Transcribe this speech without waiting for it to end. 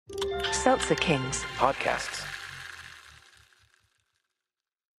Seltzer Kings podcasts.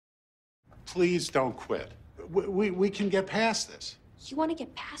 Please don't quit. We can get past this. You want to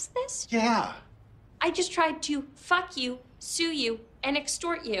get past this? Yeah. I just tried to fuck you, sue you, and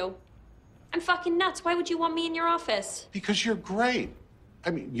extort you. I'm fucking nuts. Why would you want me in your office? Because you're great.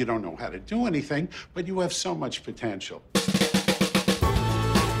 I mean, you don't know how to do anything, but you have so much potential.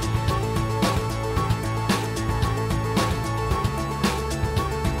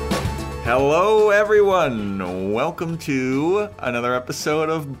 Hello, everyone. Welcome to another episode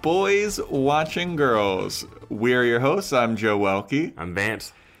of Boys Watching Girls. We're your hosts. I'm Joe Welke. I'm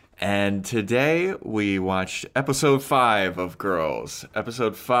Vance. And today we watched episode 5 of Girls.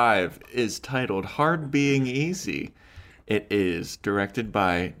 Episode 5 is titled Hard Being Easy. It is directed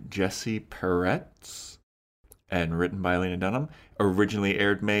by Jesse Peretz and written by Lena Dunham. Originally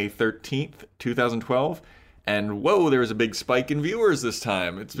aired May 13th, 2012. And whoa, there was a big spike in viewers this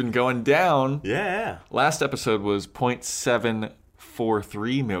time. It's been going down. Yeah. Last episode was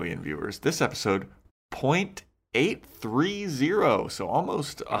 0.743 million viewers. This episode, 0.830. So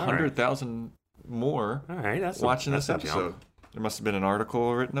almost 100,000 more watching this episode. There must have been an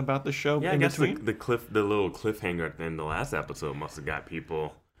article written about the show. Yeah, I guess the little cliffhanger at the end of the last episode must have got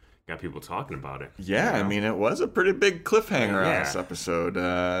people talking about it. Yeah, I mean, it was a pretty big cliffhanger last episode.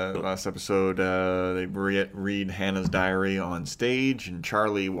 They read Hannah's diary on stage, and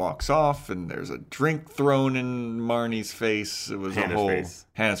Charlie walks off, and there's a drink thrown in Marnie's face. It was Hannah's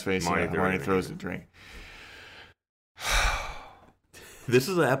face. Marnie throws a drink. This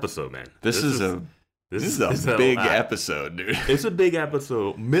is an episode, man. This is a big episode, dude. It's a big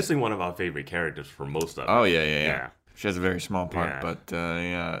episode. Missing one of our favorite characters for most of it. Oh, yeah. She has a very small part, but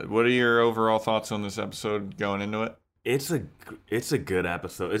What are your overall thoughts on this episode going into it? It's a good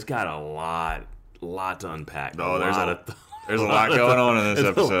episode. It's got a lot to unpack. Oh, there's a lot going on in this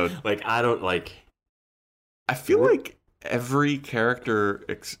episode. I feel like every character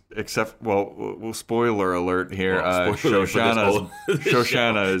except, well, spoiler alert here. Shoshana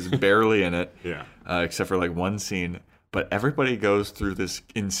is barely in it. Yeah. Except for like one scene. But everybody goes through this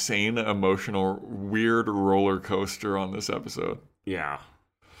insane, emotional, weird roller coaster on this episode. Yeah.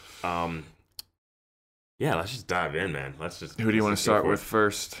 Let's just dive in, man. Who do you want to start with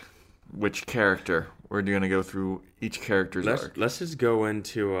first? Which character? We're going to go through each character's arc. Let's just go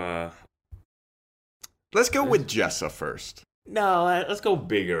into... Let's go with Jessa first. No, let's go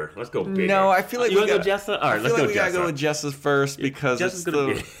bigger. No, I feel like we gotta go Jessa. All right, let's go Jessa. We gotta go with Jessa first because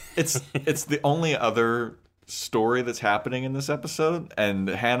it's the only other story that's happening in this episode, and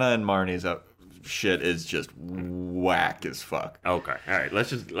Hannah and Marnie's shit is just whack as fuck. Okay, all right. We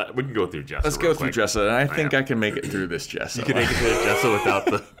can go through Jessa. Let's go through Jessa, and I think I can make it through this Jessa. You can make it through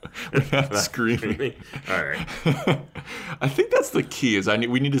Jessa without screaming. All right. I think that's the key.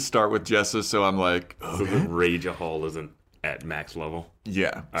 We need to start with Jessa, so I'm like, so the rage-a-hole isn't at max level.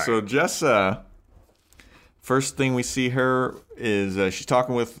 Yeah. Right. So Jessa, first thing we see her is she's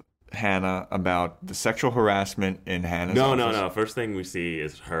talking with Hannah about the sexual harassment in Hannah's office. No. First thing we see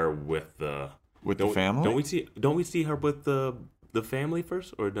is her with the family. Don't we see her with the family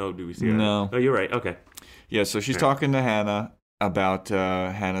first, or no? Do we see her? No. Oh, you're right. Okay. Yeah. So she's talking to Hannah about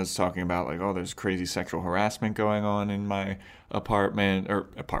Hannah's talking about like, oh, there's crazy sexual harassment going on in my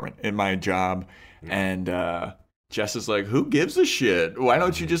in my job, and Jess is like, who gives a shit? Why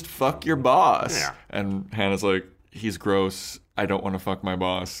don't you just fuck your boss? Yeah. And Hannah's like, he's gross. I don't want to fuck my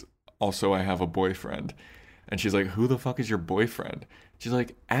boss. Also, I have a boyfriend. And she's like, who the fuck is your boyfriend? She's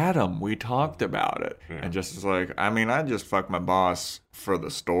like, Adam, we talked about it. Yeah. And Jess is like, I mean, I just fucked my boss for the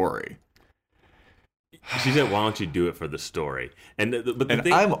story. She said, why don't you do it for the story?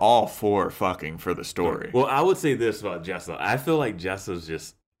 I'm all for fucking for the story. Well, I would say this about Jessa. I feel like Jessa's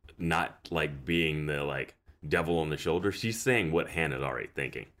just not like being the like devil on the shoulder. She's saying what Hannah's already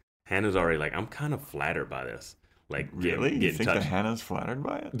thinking. Hannah's already like, I'm kind of flattered by this. Like, really? You think that Hannah's flattered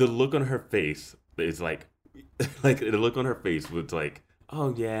by it? The look on her face is like the look on her face was like,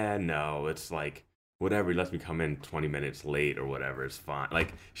 oh yeah, no, it's like whatever. He lets me come in 20 minutes late or whatever. It's fine.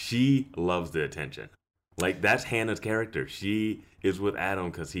 Like, she loves the attention. Like, that's Hannah's character. She is with Adam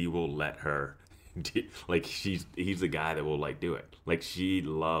because he will let her. Like, he's the guy that will like do it. Like, she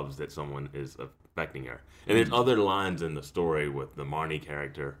loves that someone is affecting her. And there's other lines in the story with the Marnie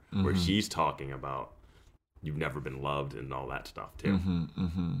character where she's talking about you've never been loved and all that stuff too.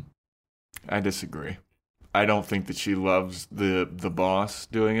 I disagree. I don't think that she loves the boss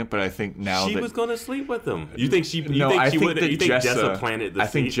doing it, but I think now she was going to sleep with him. You think she? I think Jessa planted the seed? I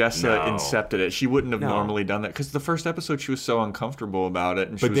think Jessa incepted it. She wouldn't have normally done that because the first episode she was so uncomfortable about it.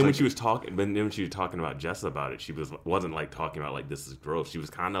 And when she was talking about Jessa about it, she wasn't like talking about like this is gross. She was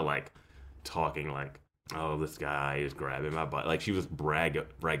kind of like talking like, oh, this guy is grabbing my butt. Like she was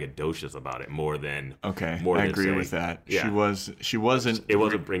braggadocious about it more than I than agree saying, with that. Yeah. She wasn't. It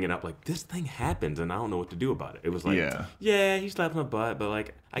wasn't bringing up like this thing happens and I don't know what to do about it. It was like, yeah, he slapped my butt, but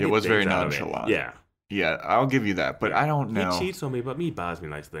like It was very nonchalant. Yeah. Yeah, I'll give you that, but I don't know. He cheats on me, but he buys me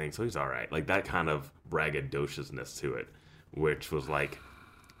nice things, so he's all right. Like that kind of braggadociousness to it, which was like,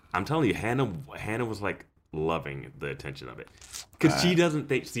 I'm telling you, Hannah was like loving the attention of it because she doesn't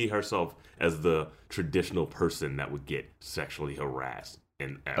see herself as the traditional person that would get sexually harassed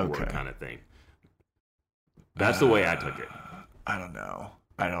at work kind of thing. That's the way I took it. I don't know.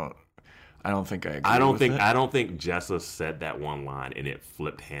 I don't think I agree. I don't with think Jessa said that one line and it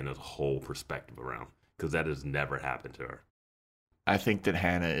flipped Hannah's whole perspective around because that has never happened to her. I think that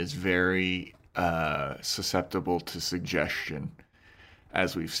Hannah is very susceptible to suggestion,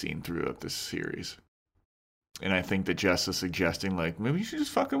 as we've seen throughout this series. And I think that Jess is suggesting, like, maybe you should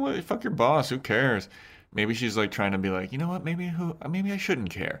just fuck your boss. Who cares? Maybe she's like trying to be like, you know what? Maybe I shouldn't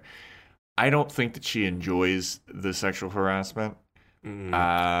care. I don't think that she enjoys the sexual harassment.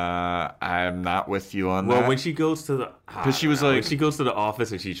 I'm not with you on that. Well, when she goes to the, because she was like, when she goes to the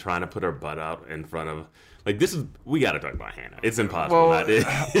office and she's trying to put her butt out in front of, like, this is, we got to talk about Hannah. It's impossible. Well,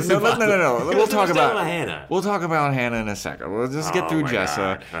 no. We'll talk about Hannah. We'll talk about Hannah in a second. We'll just get through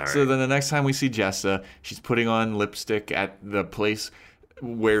Jessa. Right. So then the next time we see Jessa, she's putting on lipstick at the place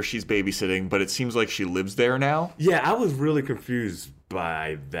where she's babysitting, but it seems like she lives there now. Yeah, I was really confused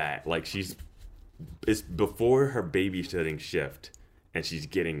by that. Like, it's before her babysitting shift, and she's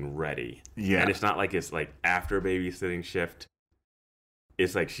getting ready. Yeah. And it's not like it's like after a babysitting shift.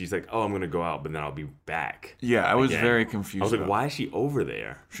 It's like she's like, oh, I'm going to go out, but then I'll be back. Yeah, I was again. very confused. I was like, why is she over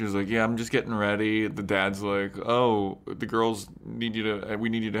there? She was like, yeah, I'm just getting ready. The dad's like, oh, the girls we need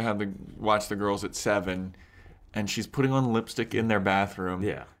you to watch the girls at 7. And she's putting on lipstick in their bathroom.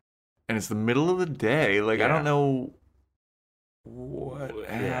 Yeah. And it's the middle of the day. Like, Yeah. I don't know what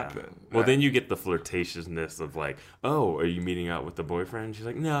happened. Well, then you get the flirtatiousness of like, oh, are you meeting up with the boyfriend? She's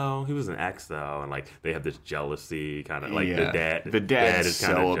like, no, he was an ex though, and like they have this jealousy kind of like the dad is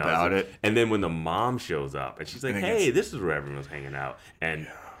kind so of about it. And then when the mom shows up and she's like, hey, this is where everyone's hanging out, and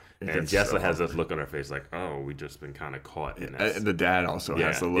Jessa has this look on her face like, oh, we just been kind of caught in this. And the dad also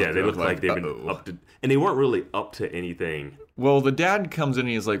has the look. Yeah, they look like they've been up to, and they weren't really up to anything. Well, the dad comes in and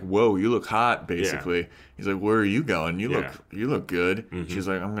he's like, whoa, you look hot, basically. Yeah. He's like, where are you going? You look good. Mm-hmm. She's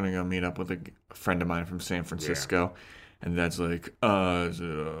like, I'm going to go meet up with a friend of mine from San Francisco. Yeah. And dad's like, is it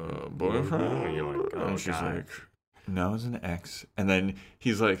a boyfriend? And you're like, oh, and she's God. like, no, it's an ex. And then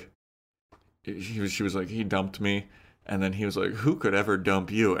he's like, she was like, he dumped me. And then he was like, who could ever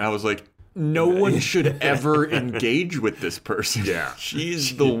dump you? And I was like, no one should ever engage with this person. Yeah.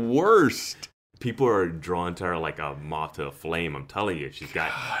 She's the worst. People are drawn to her like a moth to a flame. I'm telling you, she's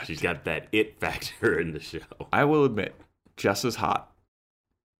got that it factor in the show. I will admit, Jess is hot.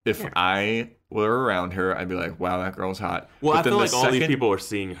 If I were around her, I'd be like, wow, that girl's hot. Well, I feel like all these people are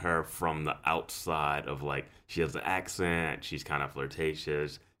seeing her from the outside of like, she has an accent, she's kind of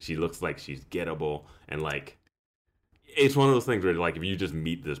flirtatious, she looks like she's gettable, and like, it's one of those things where, like, if you just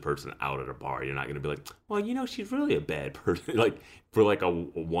meet this person out at a bar, you're not going to be like, well, you know, she's really a bad person. Like, for, like, a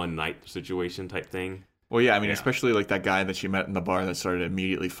one-night situation type thing. Well, yeah, I mean, especially, like, that guy that she met in the bar that started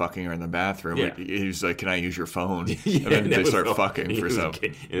immediately fucking her in the bathroom. Yeah. Like, he was like, can I use your phone? Yeah, and then they start fucking for some.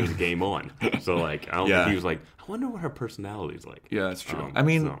 It was game on. So, like, I don't think he was like, I wonder what her personality's like. Yeah, that's true. I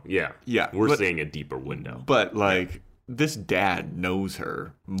mean, we're seeing a deeper window. But, like, this dad knows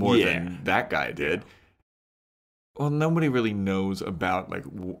her more than that guy did. Yeah. Well, nobody really knows about, like,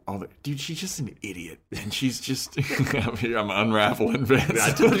 all the... Dude, she's just an idiot. And she's just... I'm unraveling, Vince.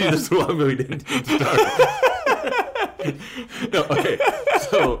 I told you this one, but we didn't start. No, okay.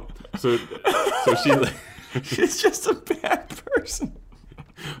 So she... She's just a bad person.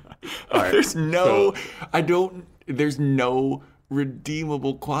 All right. There's no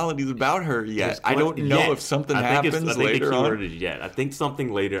redeemable qualities about her yet. I don't know if something happens later on. I think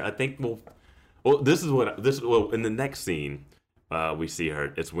something later. I think Well, in the next scene, we see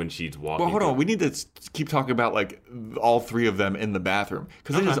her. It's when she's walking. Well, hold on. We need to keep talking about like all three of them in the bathroom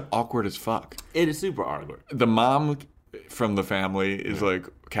because it is awkward as fuck. It is super awkward. The mom from the family is like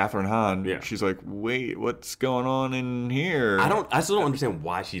Catherine Hahn. Yeah. She's like, wait, what's going on in here? I still don't understand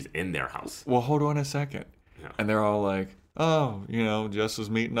why she's in their house. Well, hold on a second. Yeah. And they're all like, oh, Jess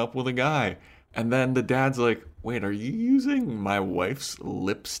was meeting up with a guy. And then the dad's like, wait, are you using my wife's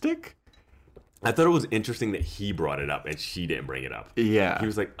lipstick? I thought it was interesting that he brought it up and she didn't bring it up. Yeah. He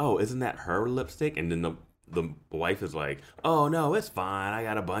was like, oh, isn't that her lipstick? And then the wife is like, oh, no, it's fine. I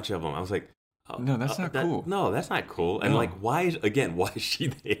got a bunch of them. I was like, No, that's not cool. No, that's not cool. And No. like, why is she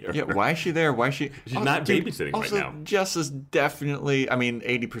there? Yeah, why is she there? Why is she? She's not babysitting right also, now. Jess is definitely. I mean,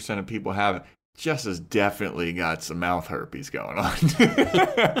 80% of people have it. Jess has definitely got some mouth herpes going on.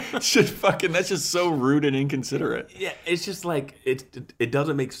 That's just so rude and inconsiderate. Yeah, it's just like it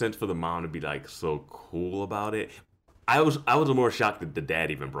doesn't make sense for the mom to be like so cool about it. I was more shocked that the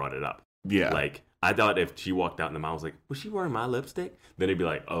dad even brought it up. Yeah. Like, I thought if she walked out and the mom was like, was she wearing my lipstick? Then it'd be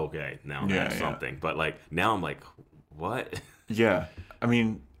like, oh, okay, now that's something. But like, now I'm like, what? Yeah. I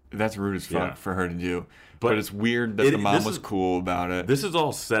mean, that's rude as fuck Yeah. for her to do. But it's weird that the mom was cool about it. This is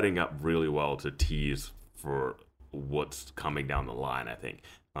all setting up really well to tease for what's coming down the line, I think.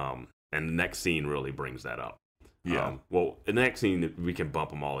 And the next scene really brings that up. Yeah. Well, in the next scene, we can bump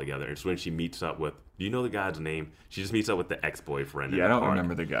them all together. It's when she meets up with, do you know the guy's name? She just meets up with the ex-boyfriend. Yeah, I don't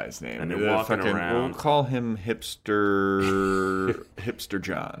remember the guy's name. And they're walking around. We'll call him Hipster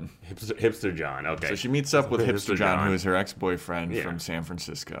John. Hipster John, okay. So she meets up with Hipster John, who is her ex-boyfriend Yeah. from San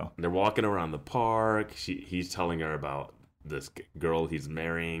Francisco. They're walking around the park. He's telling her about this girl he's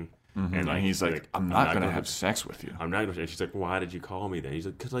marrying. And he's like, I'm not going to have sex with you. I'm not going to. And she's like, why did you call me then? He's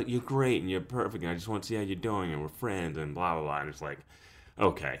like, because like, you're great and you're perfect. And I just want to see how you're doing. And we're friends and blah, blah, blah. And it's like,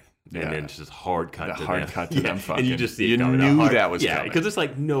 okay. And then it's just hard cut to them. Fucking. And you just see you it coming knew out. that was coming. coming. because it's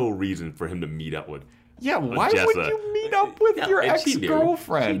like no reason for him to meet up with. Yeah, why Jessa. would you meet up with your and she knew.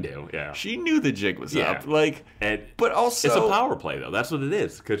 ex-girlfriend? She knew, yeah. She knew the jig was Yeah. up. Like, And but also... it's a power play, though. That's what it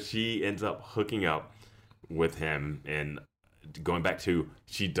is. Because she ends up hooking up with him and going back to,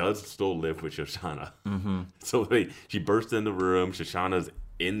 she does still live with Shoshana. Mm-hmm. So she bursts in the room. Shoshana's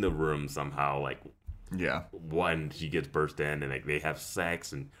in the room somehow, like, Yeah. when she gets burst in and like they have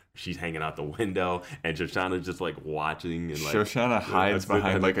sex and she's hanging out the window and Shoshana's just like watching and like Shoshana hides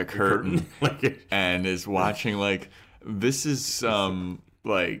behind like a curtain like, and is watching like this is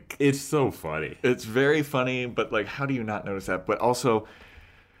like it's so funny. it's very funny, but like how do you not notice that? But also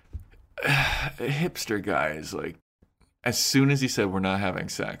hipster guy is like as soon as he said we're not having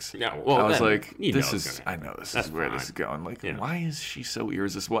sex, Yeah, well, I was then, like, you know "This it's is gonna I happen. know this That's is where fine. this is going." Like, Yeah. why is she so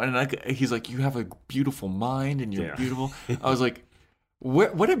irresistible? And he's like, "You have a beautiful mind, and you're Yeah. beautiful." I was like,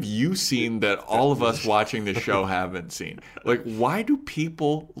 "What have you seen that all of us watching the show haven't seen? Like, why do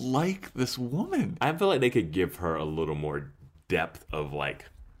people like this woman?" I feel like they could give her a little more depth of like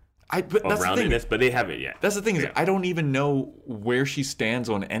But that's the thing. roundedness, but they haven't yet. That's the thing is, Yeah. I don't even know where she stands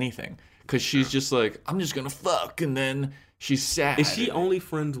on anything because she's just like, "I'm just gonna fuck," and then she's sad. Is she only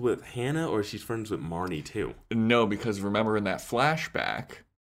friends with Hannah or she's friends with Marnie too? No, because remember in that flashback,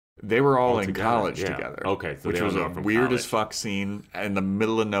 they were all in together, college yeah. together. Okay, so which they was all a know from weird as college. fuck scene in the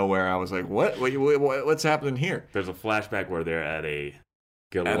middle of nowhere. I was like, what's happening here? There's a flashback where they're at a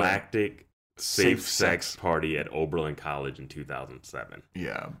galactic safe sex party at Oberlin College in 2007.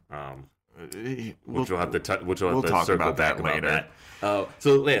 Yeah. Which we'll have to we'll talk circle about that back later. So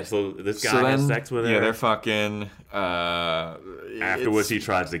this guy has sex with her. Yeah, they're fucking. Afterwards, he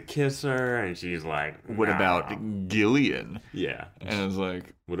tries to kiss her, and she's like, What "Nah." about Gillian? Yeah. And it's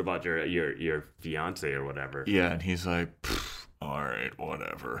like, What about your fiance or whatever? yeah, and he's like, "Pfft, all right,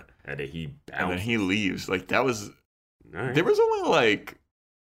 whatever. And then he And then bounced. he leaves. Like that was. All right. There was only like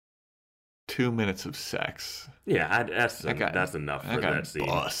 2 minutes of sex. Yeah, that's That enough That for guy that scene.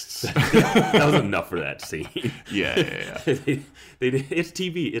 busts. That was enough for that scene. Yeah. It's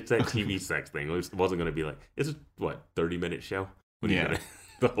TV. It's that TV sex thing. It wasn't going to be like, it's a, what, 30-minute show? What are you Yeah. gonna,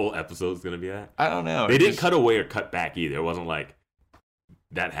 the whole episode's going to be that? I don't know. They It didn't just- cut away or cut back either. It wasn't like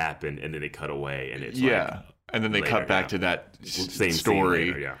that happened and then they cut away and it's Yeah. And then they later, cut back yeah. to that same story. Scene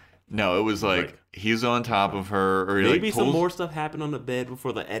later, yeah. No, it was like he's on top of her, or he Maybe like some pulls, more stuff happened on the bed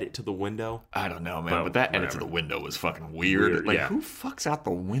before the edit to the window. I don't know, man. But But that edit to whatever. the window was fucking weird. Weird, Like, yeah. who fucks out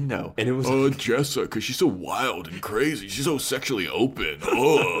the window? And it was Jessa, because she's so wild and crazy. She's so sexually open.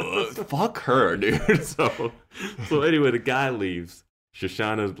 Oh, fuck her, dude. so anyway, the guy leaves.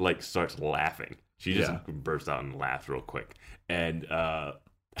 Shoshana like starts laughing. She just Yeah. bursts out and laughs real quick, and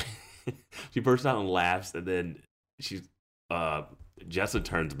she bursts out and laughs, and then she's Jessa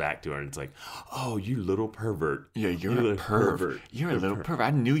turns back to her and it's like, "Oh, you little pervert! Yeah, you're You a little pervert. You're a little pervert.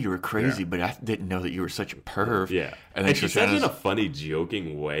 I knew you were crazy, but I didn't know that you were such a perv. Yeah, And then she says it in a Shoshana's- funny,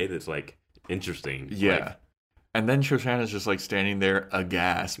 joking way that's like interesting. Yeah. Like, And then Shoshana's just like standing there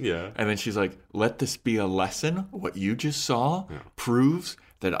aghast. Yeah. And then she's like, "Let this be a lesson. What you just saw proves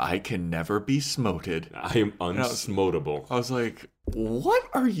that I can never be smoted." I am unsmotable. I was like, "What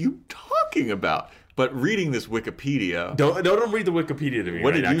are you talking about?" But reading this Wikipedia, Don't read the Wikipedia to me. What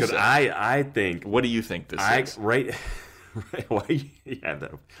right did now, you 'cause say? I think what do you think this is? right why yeah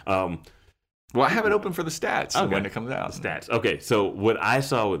that Well, I have it open for the stats Okay. when it comes out. Stats. Okay, so what I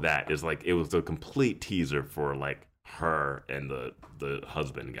saw with that is like it was a complete teaser for like her and the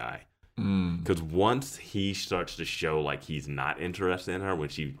husband guy. Because once he starts to show like he's not interested in her, when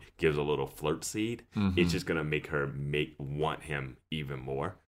she gives a little flirt seed, it's just gonna make her want him even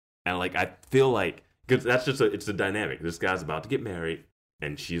more. And like I feel like because that's just it's a dynamic. This guy's about to get married,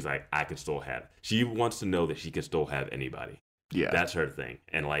 and she's like, I can still have. She wants to know that she can still have anybody. Yeah. That's her thing,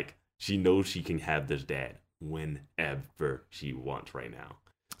 and like she knows she can have this dad whenever she wants right now.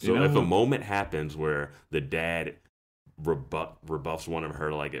 So if a moment happens where the dad rebuffs one of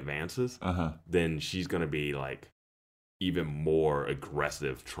her like advances, then she's gonna be like even more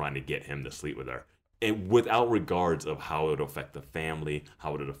aggressive trying to get him to sleep with her, and without regards of how it would affect the family,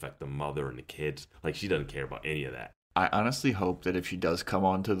 how it would affect the mother and the kids. Like she doesn't care about any of that. I honestly hope that if she does come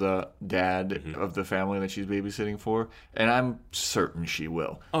on to the dad of the family that she's babysitting for, and I'm certain she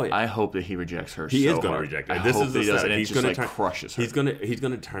will. Oh, yeah. I hope that he rejects her. He so is going to hard. reject her. I This hope is that he does, the and he's it going just to like crushes her. He's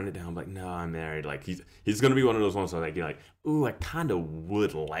gonna turn it down. Like, no, I'm married. Like he's going to be one of those ones where like you're like, ooh, I kind of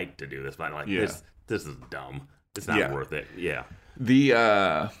would like to do this, but like this is dumb. It's not worth it. Yeah. The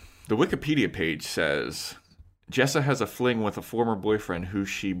Wikipedia page says Jessa has a fling with a former boyfriend who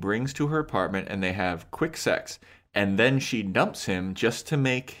she brings to her apartment, and they have quick sex. And then she dumps him just to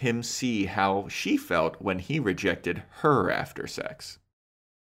make him see how she felt when he rejected her after sex.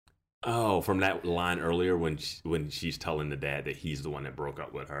 Oh, from that line earlier when she's telling the dad that he's the one that broke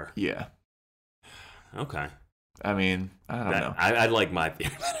up with her. Yeah. Okay. I mean, I don't know. I like my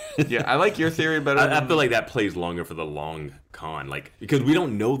theory. Yeah, I like your theory better. I feel like that plays longer for the long con, like because we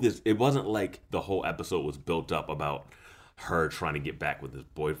don't know this. It wasn't like the whole episode was built up about her trying to get back with his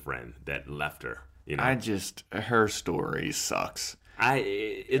boyfriend that left her. You know? Her story sucks.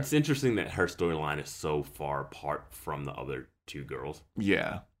 It's interesting that her storyline is so far apart from the other two girls.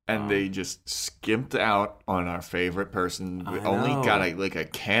 Yeah. And they just skimped out on our favorite person. We I only know. got a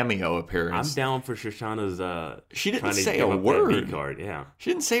cameo appearance. I'm down for Shoshana's she didn't trying to say give a up that word. B card. Yeah.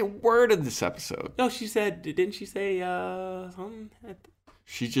 She didn't say a word in this episode. No, she said, didn't she say something?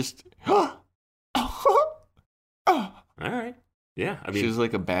 She just All right. Yeah, I mean, she was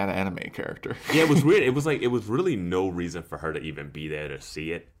like a bad anime character. Yeah, it was weird. It was like it was really no reason for her to even be there to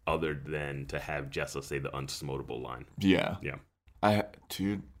see it, other than to have Jessa say the unsmotable line. Yeah. Yeah. I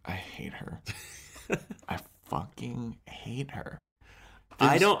hate her. I fucking hate her.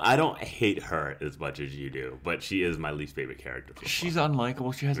 I don't hate her as much as you do, but she is my least favorite character. She's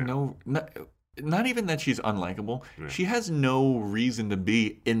unlikable. She has not even that she's unlikable. Yeah. She has no reason to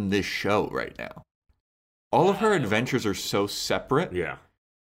be in this show right now. All of her adventures are so separate. Yeah.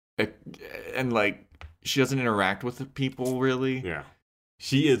 And like she doesn't interact with the people really. Yeah.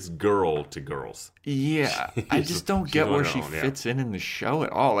 She is girl to girls. Yeah. I just don't get where she fits in the show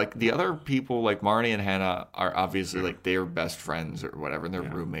at all. Like the other people like Marnie and Hannah are obviously like they're best friends or whatever, and they're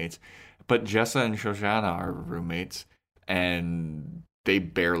roommates. But Jessa and Shoshana are roommates and they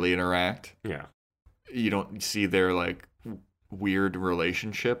barely interact. Yeah. You don't see their like weird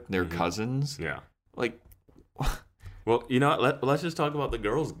relationship. They're cousins. Yeah. Like well, you know, let's just talk about the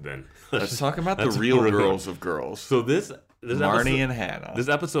girls then. Let's talk about the real girls of girls. So this Marnie episode, and Hannah. This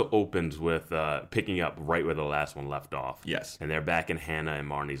episode opens with picking up right where the last one left off. Yes. And they're back in Hannah and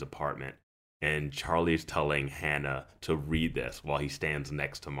Marnie's apartment. And Charlie's telling Hannah to read this while he stands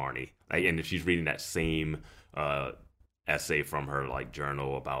next to Marnie. Like, and she's reading that same essay from her like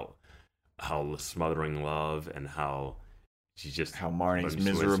journal about how smothering love and how she's just how Marnie's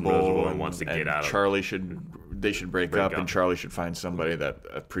miserable and wants to get out. Charlie they should break up, and Charlie should find somebody that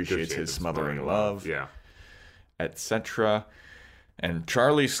appreciates his smothering love. Yeah. Etc. And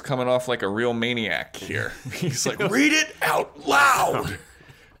Charlie's coming off like a real maniac here. He's like, read it out loud.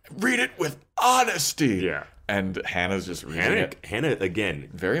 Read it with honesty. Yeah. And Hannah's just reading it. Hannah, again,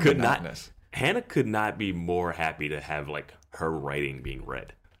 very monotonous. Hannah could not be more happy to have like her writing being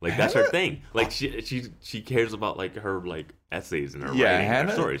read. Like that's her thing. Like she cares about like her like essays and her writing and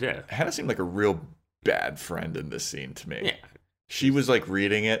her stories. Yeah. Hannah seemed like a real bad friend in this scene to me. Yeah. She was like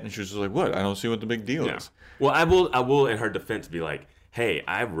reading it and she was just like, "What? I don't see what the big deal is." Well, I will in her defense be like, "Hey,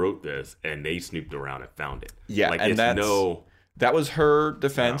 I wrote this and they snooped around and found it." Yeah, like and that was her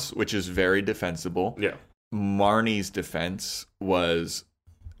defense, which is very defensible. Yeah. Marnie's defense was,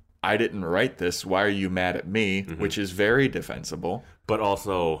 I didn't write this. Why are you mad at me? Mm-hmm. Which is very defensible. But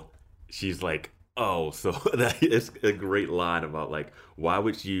also, she's like, oh, so that is a great line about like, why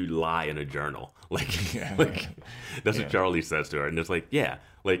would you lie in a journal? Like, that's what Charlie says to her. And it's like, yeah,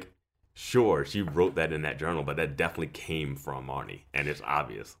 like, sure, she wrote that in that journal, but that definitely came from Marnie. And it's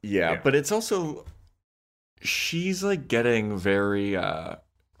obvious. Yeah, but it's also, she's like getting very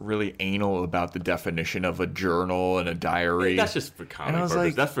really anal about the definition of a journal and a diary. That's just for comedy I was purposes.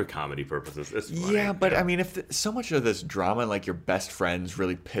 like- That's for comedy purposes. It's funny. Yeah, but I mean, if so much of this drama, like your best friend's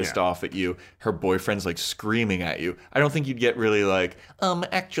really pissed Yeah. off at you, her boyfriend's like screaming at you, I don't think you'd get really like,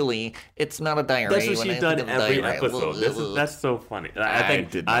 actually, it's not a diary. That's what when she's I done think of every diary." episode. That's so funny. I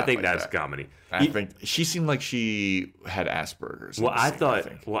think did not like that's that. comedy. I think she seemed like she had Asperger's. in Well, the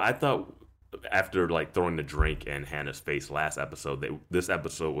scene, think. I thought after like throwing the drink in Hannah's face last episode, that this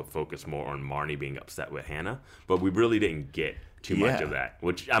episode would focus more on Marnie being upset with Hannah, but we really didn't get too much Yeah. of that,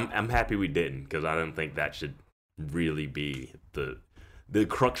 which I'm happy we didn't, because I don't think that should really be the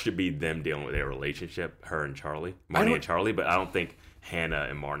crux. Should be them dealing with their relationship, her and Charlie, Marnie and Charlie. But I don't think Hannah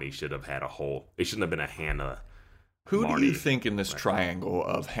and Marnie should have had a whole. It shouldn't have been a Hannah. Who do you Marnie. think in this triangle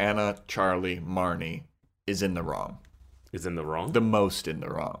of Hannah, Charlie, Marnie is in the wrong? Is in the wrong. The most in the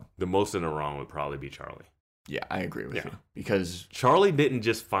wrong. The most in the wrong would probably be Charlie. Yeah, I agree with Yeah. you. Because Charlie didn't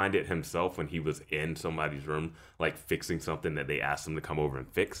just find it himself when he was in somebody's room, like fixing something that they asked him to come over and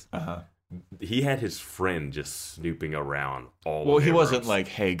fix. He had his friend just snooping around all. well, of he their wasn't rooms. like,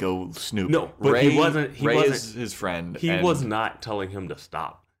 "Hey, go snoop." No, but Ray, he wasn't. He Ray wasn't is his friend. He and was not telling him to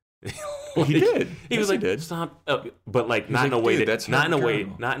stop. He did. He Yes, was he like, did. "Stop!" But like, not like, in a way "Dude, that, that's not in a her way,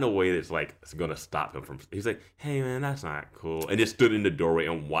 girl." not in a way that's like it's gonna stop him from. He's like, "Hey man, that's not cool," and just stood in the doorway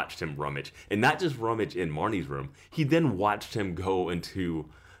and watched him rummage, and not just rummage in Marnie's room. He then watched him go into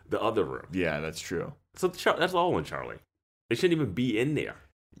the other room. Yeah, that's true. So that's all on Charlie. They shouldn't even be in there.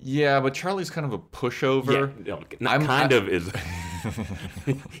 Yeah, but Charlie's kind of a pushover. Yeah, no, not kind of is.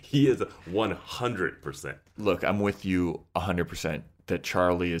 He is 100%. Look, I'm with you 100% that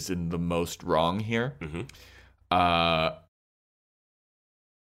Charlie is in the most wrong here. Mhm.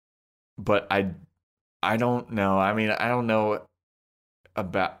 But I don't know. I mean, I don't know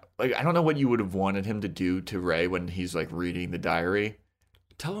about like I don't know what you would have wanted him to do to Ray when he's like reading the diary.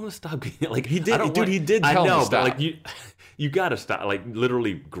 Tell him to stop being like He did- I don't dude, he did I tell him know, to stop. but like you gotta stop. Like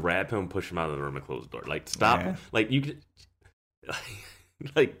literally grab him, push him out of the room, and close the door. Like stop. Yeah. Like you,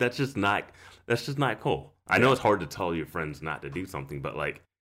 like that's just not cool. I know it's hard to tell your friends not to do something, but like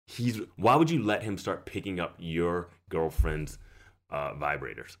why would you let him start picking up your girlfriend's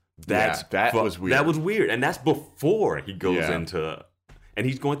vibrators? That was weird. That was weird, and that's before he goes Yeah. into, and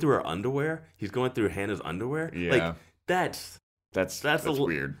he's going through her underwear. He's going through Hannah's underwear. Yeah. Like that's That's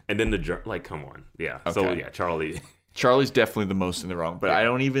weird. And then like, come on, yeah. So Okay. yeah, Charlie. Charlie's definitely the most in the wrong, but I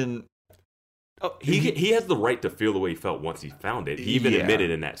don't even. Oh, he has the right to feel the way he felt once he found it. He even Yeah.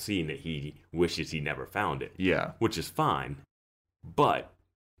 admitted in that scene that he wishes he never found it, Yeah, which is fine. But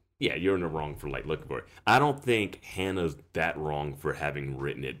yeah, you're in the wrong for like looking for it. I don't think Hannah's that wrong for having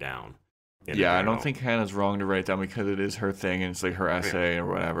written it down. in a yeah. I journal. don't think Hannah's wrong to write it down because it is her thing and it's like her essay or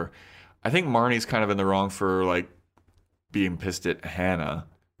whatever. I think Marnie's kind of in the wrong for like being pissed at Hannah.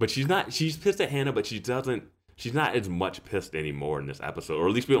 But she's not. She's pissed at Hannah, but she doesn't. She's not as much pissed anymore in this episode, or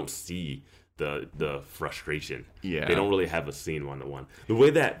at least we don't see the frustration. Yeah. They don't really have a scene one to one. The way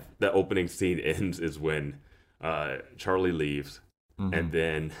that the opening scene ends is when Charlie leaves, and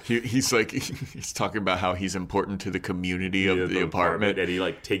then He's like he's talking about how he's important to the community of the apartment. and he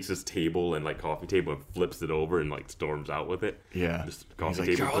like takes his table and like coffee table and flips it over and like storms out with it. Yeah. Just He's coffee like,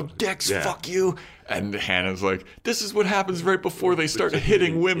 table. "You're all dicks, Yeah. fuck you." And Hannah's like, "This is what happens right before they start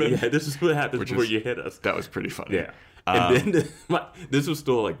hitting women." Yeah, this is what happens Which before is- you hit us. That was pretty funny. Yeah. And then this was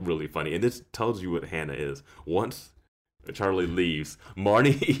still like really funny, and this tells you what Hannah is. Once Charlie leaves,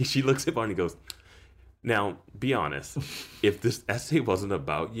 Marnie she looks at Marnie and goes, "Now, be honest. If this essay wasn't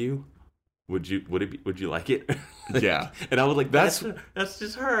about you, would you like it?" Yeah. And I was like, That's- that's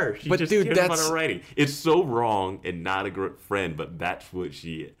just her. She But just dude, cares about that's- her writing. It's so wrong and not a great friend, but that's what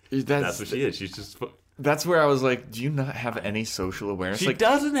she is. That's what she is. She's just. That's where I was like, do you not have any social awareness? She like,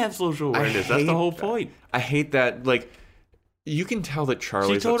 doesn't have social I awareness. That's the hate whole that. point. I hate that. Like, you can tell that She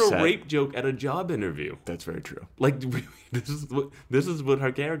Charlie's told upset. a rape joke at a job interview. That's very true. Like this is what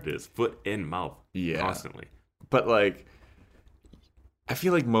her character is, foot in mouth, Yeah. constantly. But like, I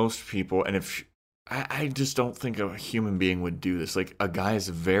feel like most people, and if I just don't think a human being would do this. Like, a guy is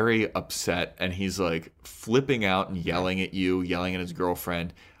very upset and he's like flipping out and yelling at you, yelling at his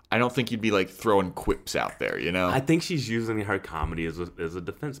girlfriend. I don't think you'd be like throwing quips out there, you know? I think she's using her comedy as a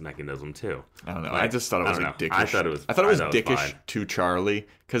defense mechanism too. I don't know. Like, I just thought it was I like don't know. dickish. I thought it was dickish fine. to Charlie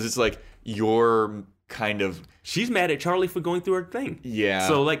because it's like you're kind of She's mad at Charlie for going through her thing. Yeah.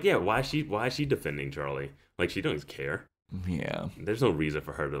 So like, yeah, why is she defending Charlie? Like, she doesn't care. yeah. There's no reason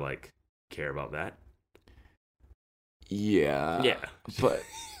for her to like care about that. Yeah. Yeah. But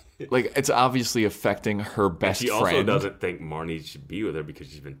like it's obviously affecting her And best she also friend. doesn't think Marnie should be with her because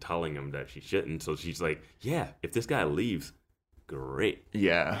she's been telling him that she shouldn't. So she's like, yeah, if this guy leaves, great.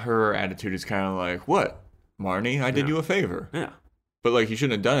 Yeah, her attitude is kind of like, what? Marnie, I did you a favor. Yeah. But, like, you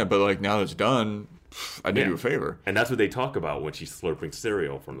shouldn't have done it. But, like, now that it's done, I did Yeah. you a favor. And that's what they talk about when she's slurping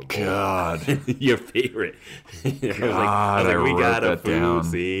cereal from the bowl. God. Your favorite. God, I we wrote got a that food down.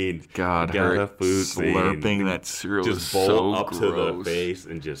 scene. God, we got her a food slurping scene. that cereal Just is bowl so up gross. to the face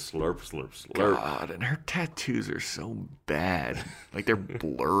and just slurp, slurp, slurp. God, and her tattoos are so bad. Like, they're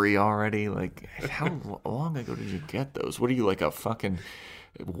blurry already. Like, how long ago did you get those? What are you, like a fucking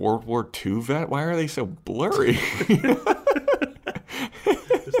World War II vet? Why are they so blurry?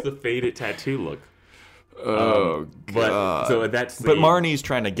 It's the faded tattoo look. Oh, But God. so that's But Marnie's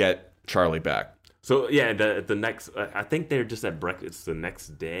trying to get Charlie back. So yeah, the next I think they're just at breakfast the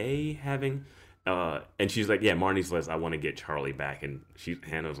next day having, and she's like, yeah, Marnie's like, I want to get Charlie back, and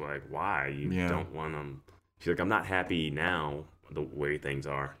Hannah's like, why you Yeah. don't want him? She's like, I'm not happy now the way things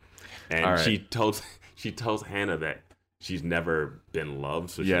are, and All right. she tells Hannah that she's never been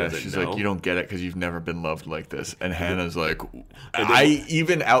loved, so she Yeah, doesn't she's know. like, you don't get it because you've never been loved like this. And Hannah's like, then-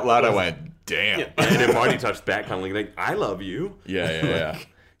 even out loud, I went, damn. And then Marnie touched back, kind of like, I love you. Yeah.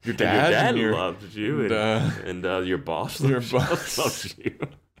 Your And dad, your dad your- loves you, and your boss loves you.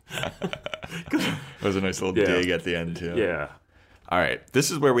 That was a nice little Yeah. dig at the end, too. Yeah. All right.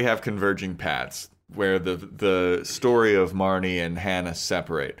 This is where we have converging paths, where the story of Marnie and Hannah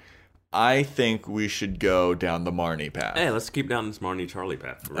separate. I think we should go down the Marnie path. Hey, let's keep down this Marnie Charlie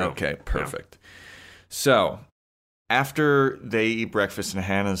path. For real. Okay, perfect. So, after they eat breakfast and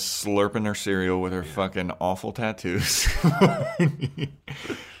Hannah's slurping her cereal with her fucking awful tattoos,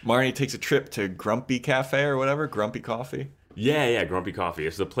 Marnie takes a trip to Grumpy Cafe or whatever, Grumpy Coffee. Yeah, Grumpy Coffee.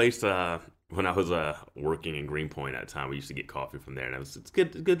 It's the place when I was working in Greenpoint at the time. We used to get coffee from there, and it's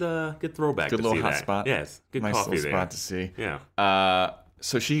good throwback. Good to little see hot that. spot. Yes, good Nice coffee little there. spot to see. Yeah.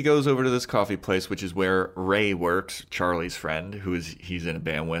 So she goes over to this coffee place, which is where Ray works, Charlie's friend, he's in a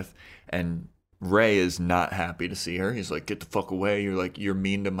band with, and Ray is not happy to see her. He's like, "Get the fuck away! You're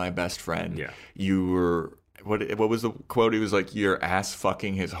mean to my best friend. Yeah. You were what was the quote? He was like, "You're ass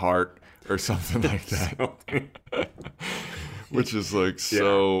fucking his heart" or something like that, which is like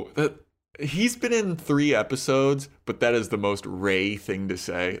so. That he's been in 3 episodes, but that is the most Ray thing to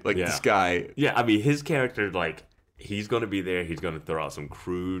say. Like Yeah. this guy, Yeah, I mean, his character, like, he's going to be there. He's going to throw out some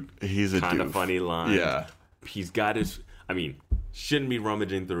crude, he's a kind of doof. funny lines. Yeah. He's got his, I mean, shouldn't be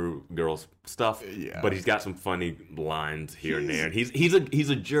rummaging through girls' stuff, Yeah. but he's got some funny lines here and there. And he's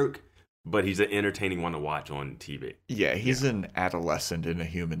a jerk, but he's an entertaining one to watch on TV. Yeah, he's an adolescent in a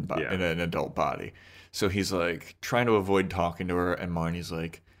human body, Yeah. in an adult body. So he's like trying to avoid talking to her, and Marnie's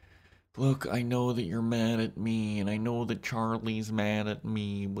like, "Look, I know that you're mad at me, and I know that Charlie's mad at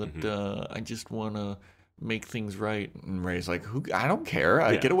me, but I just want to make things right." And Ray's like, "Who? I don't care.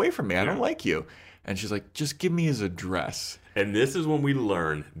 Yeah. Get away from me. I don't Yeah. like you." And she's like, "Just give me his address." And this is when we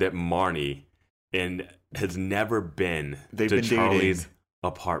learn that Marnie has never been They've to been Charlie's dating.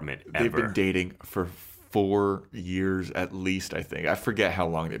 apartment They've ever. been dating for 4 years at least, I think. I forget how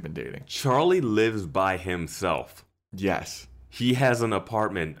long they've been dating. Charlie lives by himself. Yes. He has an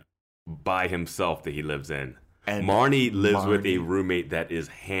apartment by himself that he lives in. And Marnie lives with a Marnie- roommate that is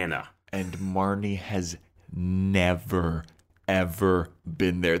Hannah. And Marnie has never, ever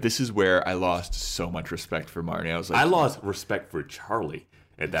been there. This is where I lost so much respect for Marnie. I was like, I lost respect for Charlie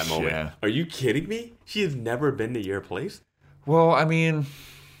at that moment. Yeah. Are you kidding me? She has never been to your place? well, I mean,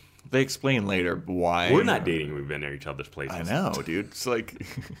 they explain later why. We're not dating. We've been to each other's places. I know, dude. It's like,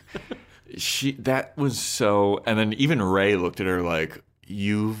 that was so, and then even Ray looked at her like,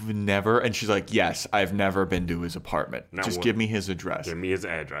 "You've never," and she's like, "Yes, I've never been to his apartment. Now Just what? give me his address." Give me his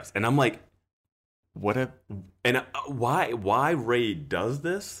address. And I'm like, What a, and why Ray does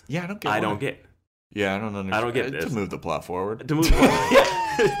this? yeah, I don't get I why. don't get. Yeah, I don't understand. I don't get To this. move the plot forward. To move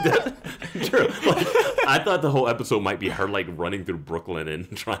yeah, true. Like, I thought the whole episode might be her like running through Brooklyn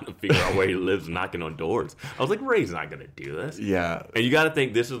and trying to figure out where he lives, knocking on doors. I was like, Ray's not gonna do this. Yeah. And you got to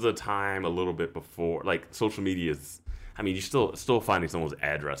think this is a time a little bit before, like, social media is. I mean, you still finding someone's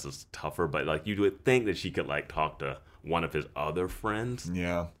address is tougher, but like you would think that she could like talk to one of his other friends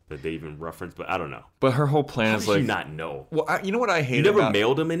Yeah. that they even reference, but I don't know. But her whole plan How is does like, she not know? well, you know what I hate You never about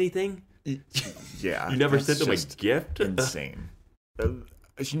mailed him anything. Yeah, You never that's sent him a just gift. Insane.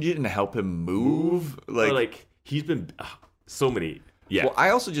 She didn't help him move. Like he's been so many. Yeah. Well, I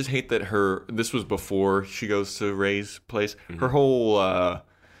also just hate that this was before she goes to Ray's place. Mm-hmm.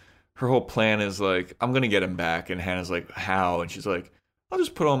 Her whole plan is like, I'm gonna get him back, and Hannah's like, how? And she's like, I'll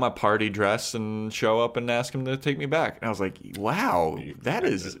just put on my party dress and show up and ask him to take me back. And I was like, wow, that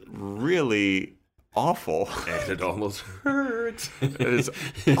is really awful. And it almost hurts. It is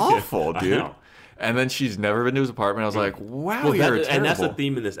awful, I dude. know. And then she's never been to his apartment. I was like, wow, you're terrible. And that's the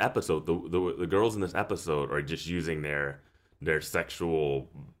theme in this episode. Wow, you're terrible. And that's the theme in this episode. The girls in this episode are just using their sexual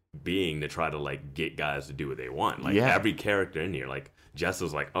being to try to like get guys to do what they want. Like every character in here, like Jess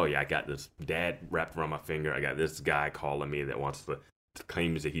is like, oh yeah, I got this dad wrapped around my finger. I got this guy calling me that wants to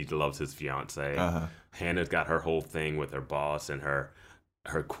claims that he loves his fiance. Hannah's got her whole thing with her boss and her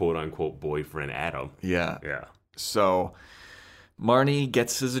quote unquote boyfriend Adam. Yeah. Yeah. So Marnie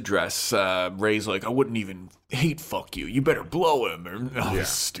gets his address. Ray's like, I wouldn't even hate fuck you. You better blow him. Or, this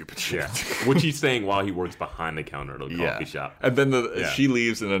stupid shit. Yeah. Which he's saying while he works behind the counter at a coffee shop. And then she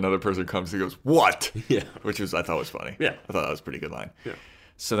leaves and another person comes and goes, what? Yeah. Which I thought was funny. Yeah. I thought that was a pretty good line. Yeah.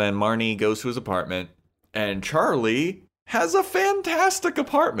 So then Marnie goes to his apartment and Charlie has a fantastic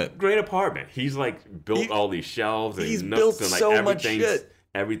apartment. Great apartment. He's like built all these shelves and he's nooks built and like so much shit.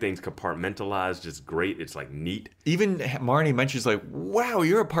 Everything's compartmentalized, just great. It's like neat. Even Marnie mentions like, wow,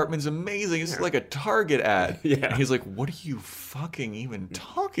 your apartment's amazing. It's like a Target ad. Yeah. And he's like, what are you fucking even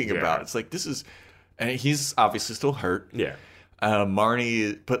talking about? It's like, this is, and he's obviously still hurt. Yeah.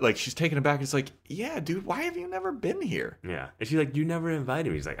 Marnie, but like she's taken aback. It's like, yeah, dude, why have you never been here? Yeah. And she's like, you never invited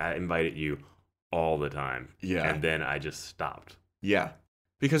me. He's like, I invited you all the time. Yeah. And then I just stopped. Yeah.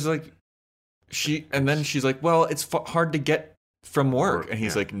 Because like and then she's like, well, it's hard to get from work. And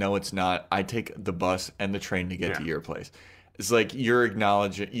he's like, no, it's not. I take the bus and the train to get to your place. It's like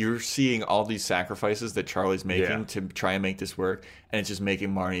you're seeing all these sacrifices that Charlie's making to try and make this work, and it's just making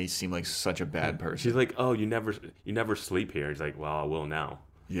Marnie seem like such a bad person. She's like, oh, you never sleep here. He's like, well, I will now.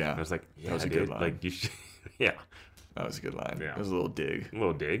 Yeah. And I was like, that was a good line. Like, you should, yeah. That was a good line. Yeah. It was a little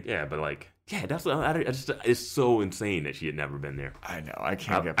dig. Yeah, but like, yeah, it's so insane that she had never been there. I know. I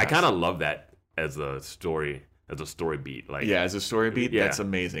can't get I past kind of love that as a story beat. Like, yeah, as a story beat, that's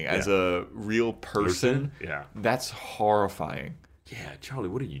amazing. As a real person, that's horrifying. Yeah, Charlie,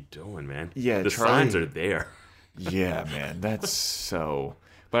 what are you doing, man? Yeah, the signs are there. Yeah, man, that's so.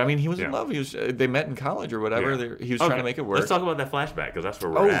 But I mean, he was in love. They met in college or whatever. Yeah. He was trying to make it work. Let's talk about that flashback because that's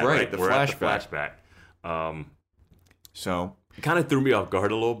where we're at. Right, we're at the flashback. So it kind of threw me off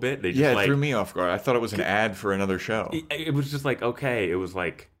guard a little bit. They just, it threw me off guard. I thought it was an ad for another show. It was just like, okay, it was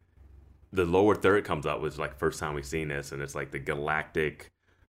like the lower third comes up was like first time we've seen this, and it's like the Galactic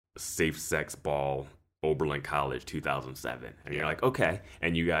Safe Sex Ball, Oberlin College, 2007, and you're like, okay,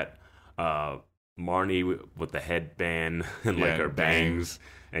 and you got Marnie with the headband and like her bangs.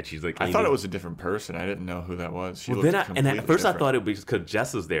 And she's like, I thought it was a different person. I didn't know who that was. And at first I thought it was because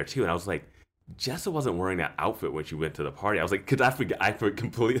Jess was there too, and I was like, Jessa wasn't wearing that outfit when she went to the party. I was like, because I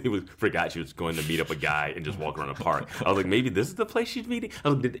completely forgot she was going to meet up a guy and just walk around a park. I was like, maybe this is the place she's meeting. I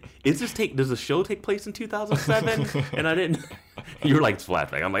was like, does the show take place in 2007? And I didn't. You were like, it's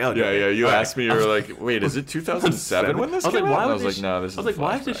flashback. I'm like, oh yeah. You asked me, you were like, wait, is it 2007 when this came out? I was like, no, this is. I was like,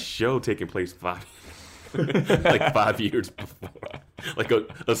 why is this show taking place 5 years before? Like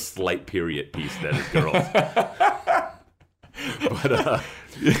a slight period piece that is girls.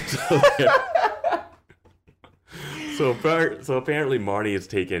 But so apparently Marnie has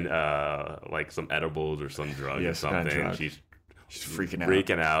taken like some edibles or some drug or something. And she's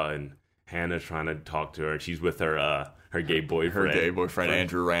freaking out, and Hannah's trying to talk to her. She's with her gay boyfriend,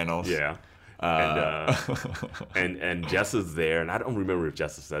 Andrew Rannells. Yeah. And Jess is there, and I don't remember if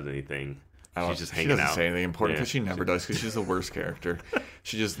Jess said anything. She's just hanging out. She doesn't say anything important because she never does, because she's the worst character.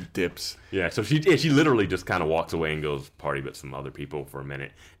 She just dips. Yeah, so she literally just kind of walks away and goes party with some other people for a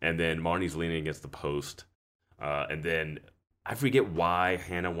minute. And then Marnie's leaning against the post. And then I forget why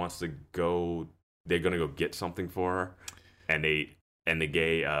Hannah wants to go. They're going to go get something for her. And the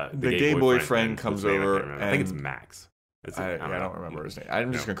gay boyfriend comes over. I think it's Max. I don't remember his name.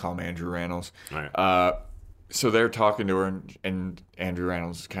 I'm just going to call him Andrew Rannells. All right. So they're talking to her, and Andrew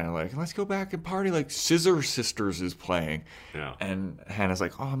Rannells is kind of like, let's go back and party. Like, Scissor Sisters is playing. Yeah. And Hannah's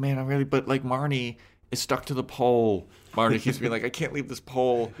like, oh, man, but like Marnie is stuck to the pole. Marnie keeps being like, I can't leave this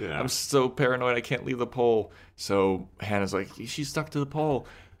pole. Yeah. I'm so paranoid, I can't leave the pole. So Hannah's like, she's stuck to the pole.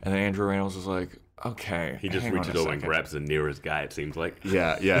 And then Andrew Rannells is like, okay. He just reaches over and grabs the nearest guy, it seems like.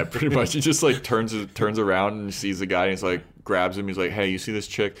 Yeah, pretty much. He just like turns around and sees the guy, and he's like, grabs him. He's like, hey, you see this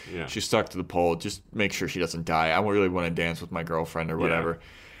chick? Yeah. She's stuck to the pole. Just make sure she doesn't die. I really want to dance with my girlfriend or whatever.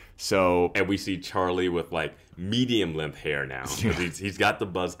 So, and we see Charlie with like medium length hair now. He's got the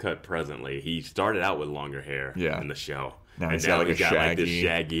buzz cut presently. He started out with longer hair in the show. Now he's got like this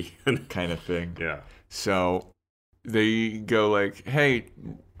shaggy kind of thing. Yeah. So they go like, hey,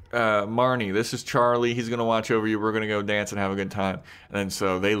 Marnie, this is Charlie. He's going to watch over you. We're going to go dance and have a good time. And then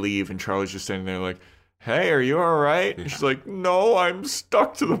so they leave, and Charlie's just standing there like, hey, are you all right? And she's like, no, I'm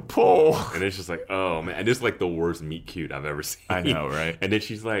stuck to the pole. And it's just like, oh man, and it's like the worst meet cute I've ever seen. I know, right? And then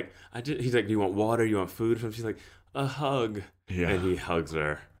she's like, he's like, do you want water? You want food? And she's like, a hug. Yeah. And he hugs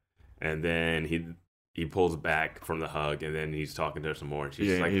her, and then he pulls back from the hug, and then he's talking to her some more. And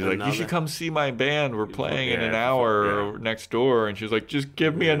she's like, he's like, you should come see my band. We're playing in an yeah, hour next door. And she's like, just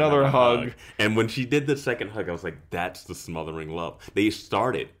give me another hug. And when she did the second hug, I was like, that's the smothering love. They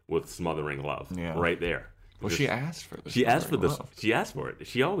started with smothering love right there. Well, she asked for this. She asked for this. She asked for it.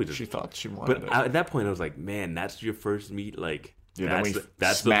 She always did. She thought she wanted it. At that point, I was like, man, that's your first meet. Like, yeah,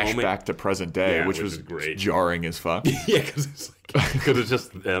 that's smash the moment. back to present day, which was great. Jarring as fuck. Yeah, because it's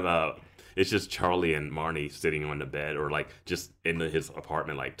just it's just Charlie and Marnie sitting on the bed, or like just in his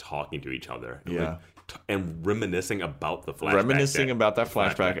apartment, like talking to each other. Yeah, and reminiscing about the flashback. Reminiscing about that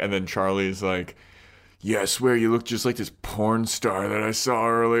flashback, and then Charlie's like, yeah, I swear you look just like this porn star that I saw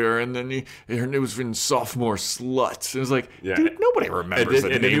earlier, and then it was in Sophomore Sluts. It was like, dude, nobody remembers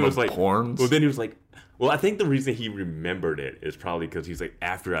the name of porns. Well, then he was like, well, I think the reason he remembered it is probably because he's like,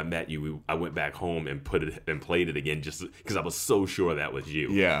 after I met you, I went back home and played it again just because I was so sure that was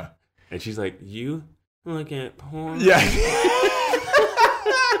you. Yeah. And she's like, you look at porn? Yeah.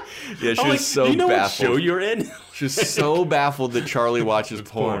 Yeah, she was so do you know baffled. What show you're in? She's so baffled that Charlie watches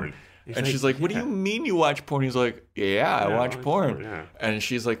porn. And she's like, what do you mean you watch porn? He's like, yeah, I watch porn. Yeah. And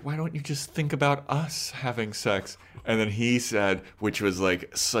she's like, why don't you just think about us having sex? And then he said, which was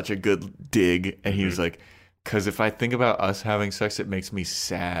like such a good dig, and he was like, because if I think about us having sex, it makes me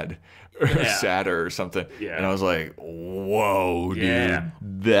sad or sadder or something. Yeah. And I was like, whoa, dude.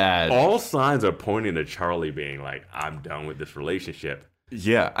 That. All signs are pointing to Charlie being like, I'm done with this relationship.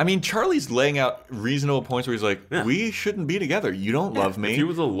 Yeah. I mean, Charlie's laying out reasonable points where he's like, we shouldn't be together. You don't love me. If he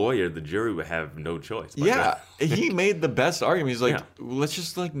was a lawyer, the jury would have no choice. Yeah. He made the best argument. He's like, let's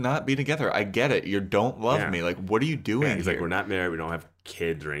just like not be together. I get it. You don't love me. Like, what are you doing He's here? like, we're not married. We don't have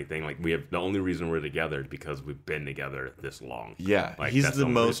kids or anything. Like, we have the only reason we're together is because we've been together this long. Yeah. Like, he's the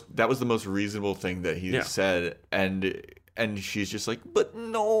most, that was the most reasonable thing that he said. And she's just like, but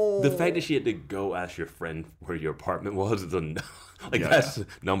no. The fact that she had to go ask your friend where your apartment was is that's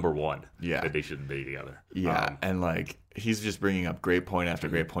number one. Yeah. That they shouldn't be together. Yeah. And like, he's just bringing up great point after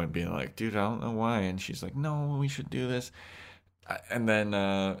great point, being like, dude, I don't know why. And she's like, no, we should do this. And then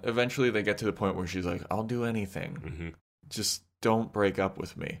eventually they get to the point where she's like, I'll do anything. Just don't break up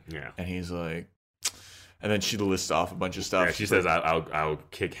with me. Yeah. And he's like, and then she lists off a bunch of stuff. Yeah, she says, I'll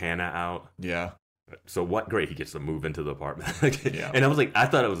kick Hannah out. Yeah. So what? Great, he gets to move into the apartment. And I was like, I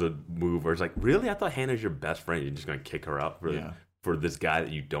thought it was a move where it's like, really? I thought Hannah's your best friend. You're just gonna kick her out for this guy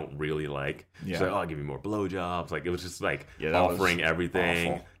that you don't really like. Yeah. She's like, oh, I'll give you more blowjobs. Like, it was just like offering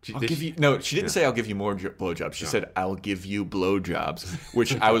everything. She didn't say I'll give you more blowjobs. She said I'll give you blowjobs,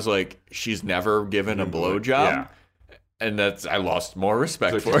 which I was like, she's never given a blowjob. Yeah. And I lost more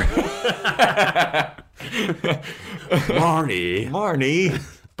respect for her. Marnie.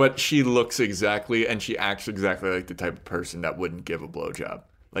 But she looks exactly, and she acts exactly like the type of person that wouldn't give a blowjob.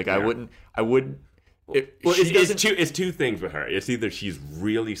 Like, I wouldn't. It's two things with her. It's either she's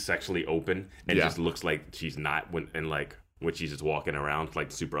really sexually open and just looks like she's not when she's just walking around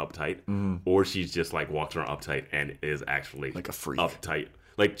like super uptight, or she's just like walks around uptight and is actually like a freak uptight.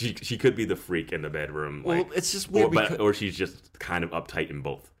 Like she could be the freak in the bedroom. Well, it's just weird, or she's just kind of uptight in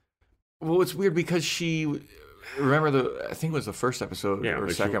both. Well, it's weird because she. Remember I think it was the first episode or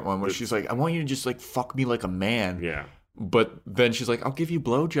second one where she's like, I want you to just like fuck me like a man. Yeah. But then she's like, I'll give you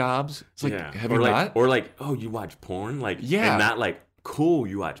blowjobs. It's like, have you not? Or like, oh, you watch porn? Like, and not like, cool,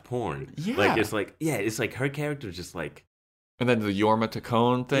 you watch porn. Yeah. Like, it's like her character's just like. And then the Yorma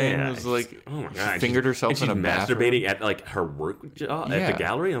Tacone thing was like, oh my God, she fingered herself in a masturbating at like her work job at the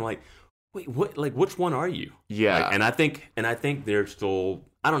gallery. And I'm like, wait, what? Like, which one are you? Yeah. Like, and I think they're still.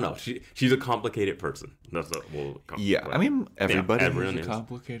 I don't know. She's a complicated person. I mean, everybody is a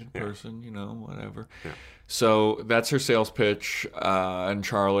complicated person, whatever. Yeah. So that's her sales pitch, and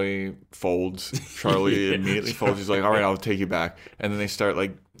Charlie folds. Charlie immediately folds. He's like, all right, I'll take you back. And then they start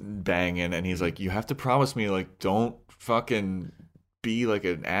like banging, and he's like, you have to promise me, like, don't fucking be like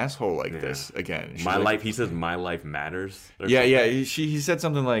an asshole like this again. He says my life matters. He said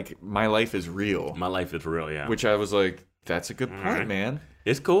something like, my life is real. My life is real, yeah. Which I was like, that's a good point, man.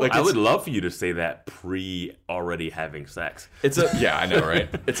 It's cool. Like, I would love for you to say that already having sex. I know, right?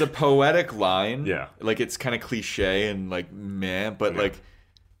 It's a poetic line. Yeah. Like, it's kind of cliche and like, man, but like,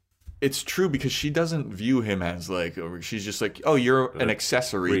 it's true because she doesn't view him as like, or she's just like, oh, you're an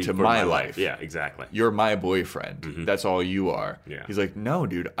accessory to my life. Yeah, exactly. You're my boyfriend. Mm-hmm. That's all you are. Yeah. He's like, no,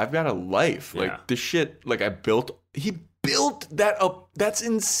 dude, I've got a life. Yeah. Like, this shit, like, he built that up. That's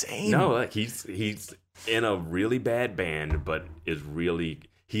insane. No, like, he's in a really bad band, but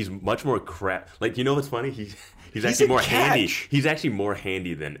he's much more crap. Like, you know what's funny? He's actually more handy. He's actually more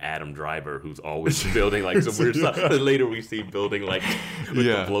handy than Adam Driver, who's always building like some weird stuff. And later we see building like with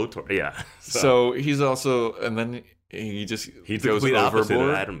the blowtorch. Yeah. So he's also, and then he just he's goes the complete opposite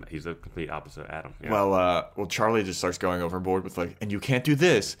overboard. of Adam. He's a complete opposite of Adam. Yeah. Well, Charlie just starts going overboard with like, and you can't do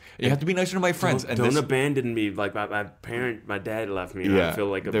this. You have to be nicer to my friends. Don't abandon me. Like my dad left me. And I feel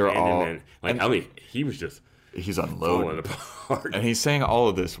like abandonment. He was just he's unloading apart. And he's saying all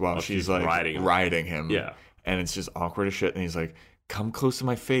of this while she's like riding him. Yeah. And it's just awkward as shit. And he's like, come close to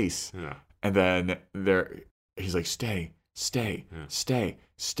my face. Yeah. And then he's like, stay.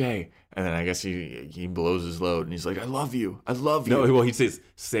 And then I guess he blows his load and he's like, I love you. No, well, he says,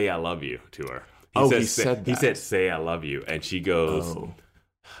 say I love you to her. He said, say I love you. And she goes,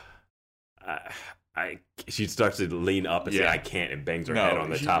 she starts to lean up and say, I can't, and bangs her head on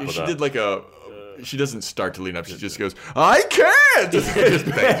the top of the... She did like she doesn't start to lean up. She just goes, I can't! just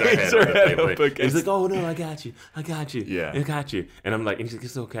bangs her head up against... He's like, oh, no, I got you. Yeah. I got you. And I'm like, and she's like,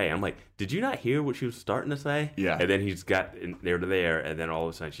 it's okay. I'm like, did you not hear what she was starting to say? Yeah. And then he's got there to there, and then all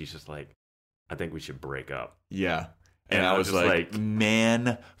of a sudden she's just like, I think we should break up. Yeah. And I was like,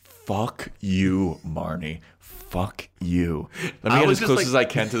 man, fuck you, Marnie. Fuck you. Let me get as close as I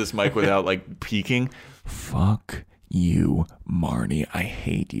can to this mic without like peeking. Fuck you, Marnie. I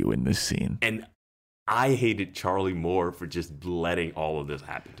hate you in this scene. And I hated Charlie more for just letting all of this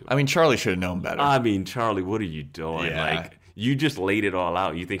happen to him. I mean, Charlie should have known better. I mean, Charlie, what are you doing? Yeah. Like, you just laid it all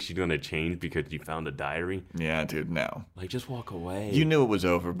out. You think she's going to change because you found a diary? Yeah, dude, no. Like, just walk away. You knew it was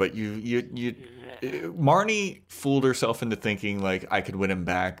over, but Marnie fooled herself into thinking, like, I could win him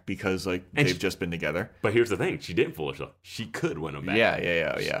back because, like, they've just been together. But here's the thing. She didn't fool herself. She could win him back.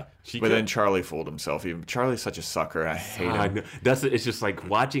 Yeah. But then Charlie fooled himself. Charlie's such a sucker. I hate him. It's just like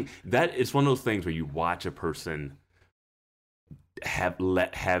watching that. It's one of those things where you watch a person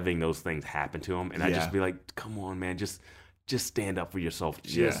having those things happen to him, and I just be like, come on, man, just stand up for yourself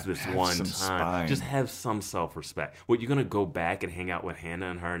this one time. Spine. Just have some self-respect. What, you're going to go back and hang out with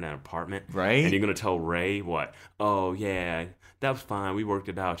Hannah and her in that apartment? Right. And you're going to tell Ray what? Oh, yeah, that was fine. We worked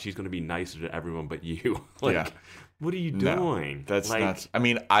it out. She's going to be nicer to everyone but you. Like, what are you doing? That's like, not... I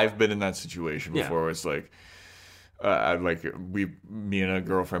mean, I've been in that situation before where it's like... me and a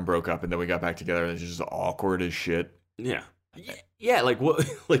girlfriend broke up and then we got back together and it's just awkward as shit. Yeah. Yeah, like what?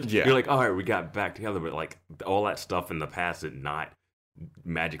 You're like, all right, we got back together, but like all that stuff in the past did not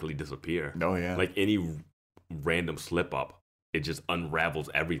magically disappear. Oh yeah, like any random slip up, it just unravels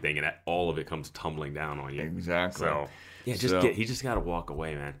everything, and all of it comes tumbling down on you. Exactly. So he just got to walk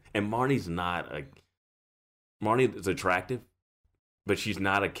away, man. And Marnie is attractive, but she's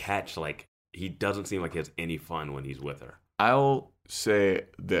not a catch. Like, he doesn't seem like he has any fun when he's with her. I'll say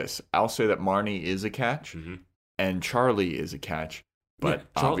this. I'll say that Marnie is a catch. Mm-hmm. And Charlie is a catch, but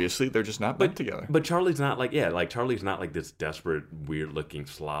obviously they're just not meant together. But Charlie's not Charlie's not like this desperate, weird-looking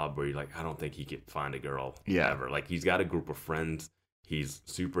slob where you're like, I don't think he could find a girl ever. Like, he's got a group of friends. He's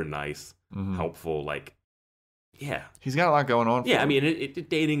super nice, helpful. Like, yeah, he's got a lot going on. I mean,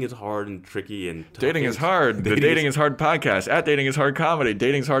 dating is hard and tricky and tough. Dating is hard. The Dating is Hard podcast at Dating is Hard Comedy.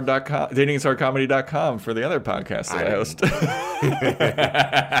 datingishardcomedy.com for the other podcast that I host.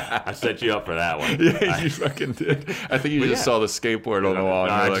 I set you up for that one. Yeah, you fucking did. I think you just saw the skateboard on the wall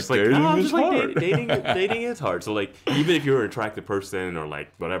and you're like, dating is hard. So, like, even if you're an attractive person or,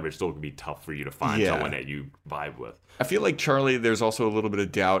 like, whatever, it still can be tough for you to find someone that you vibe with. I feel like Charlie, there's also a little bit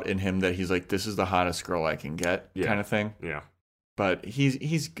of doubt in him that he's like, this is the hottest girl I can get kind of thing. Yeah. But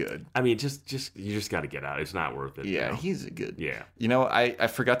he's good. I mean, you just got to get out. It's not worth it. Yeah, he's good. Yeah. You know, I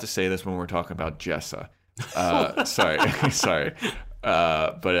forgot to say this when we were talking about Jessa. Sorry.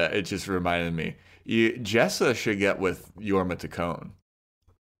 But it just reminded me. Jessa should get with Jorma Taccone.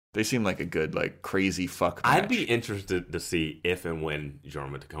 They seem like a good, like, crazy fuck match. I'd be interested to see if and when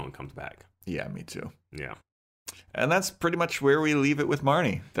Jorma Taccone comes back. Yeah, me too. Yeah. And that's pretty much where we leave it with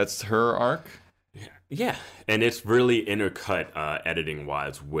Marnie. That's her arc. Yeah. And it's really intercut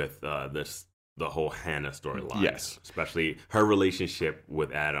editing-wise with the whole Hannah storyline. Yes. Especially her relationship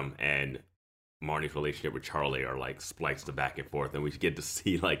with Adam and Marnie's relationship with Charlie are like spliced back and forth, and we get to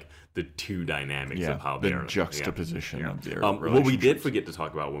see like the two dynamics of how they're the juxtaposition of their what we did forget to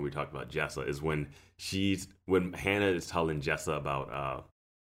talk about when we talked about Jessa is when Hannah is telling Jessa about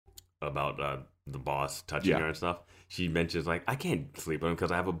the boss touching her and stuff. She mentions like, I can't sleep with him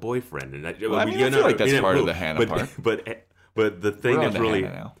because I have a boyfriend, and I feel like that's part of the Hannah part. But the thing that's really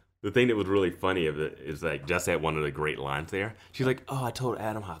the thing that was really funny of it is like Jess had one of the great lines there. She's like, "Oh, I told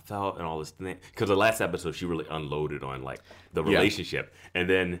Adam how I felt and all this thing," because the last episode she really unloaded on like the relationship, and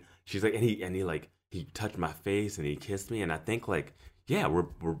then she's like, and he like he touched my face and he kissed me, and I think like, yeah, we're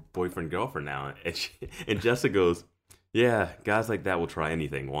boyfriend girlfriend now. And Jessa goes, yeah, guys like that will try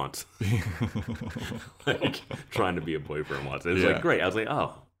anything once. Like trying to be a boyfriend once. It's like great. I was like,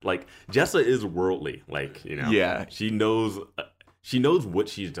 oh, like Jessa is worldly, like, you know. Yeah. She knows what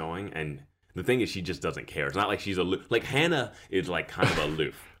she's doing, and the thing is, she just doesn't care. It's not like she's aloof. Like Hannah is like kind of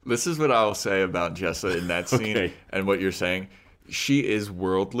aloof. This is what I'll say about Jessa in that scene and what you're saying. She is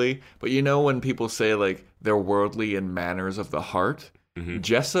worldly, but you know when people say like they're worldly in manners of the heart,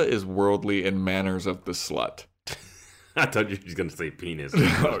 Jessa is worldly in manners of the slut. I thought you were going to say penis.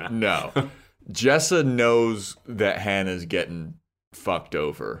 No. Jessa knows that Hannah's getting fucked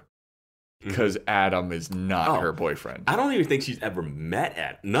over because Adam is not her boyfriend. I don't even think she's ever met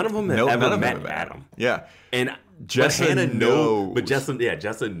Adam. None of them have ever met Adam. Yeah. And Jessa Hannah knows. But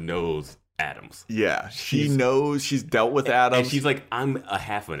Jessa knows Adams. Yeah. She knows. She's dealt with Adams. And she's like, I'm a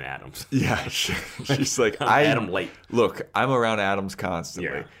half an Adams. Yeah. She's like, I'm Adam Light. Look, I'm around Adams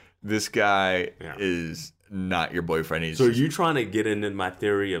constantly. Yeah. This guy is not your boyfriend. He's so are you trying to get into my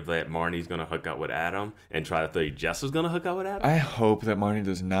theory of that Marnie's going to hook up with Adam and try to think Jessa's going to hook up with Adam? I hope that Marnie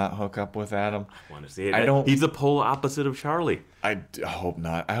does not hook up with Adam. I want to see it. He's the polar opposite of Charlie. I hope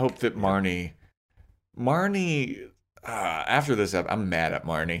not. I hope that Marnie, after this episode, I'm mad at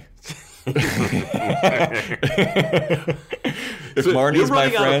Marnie. If Marnie's my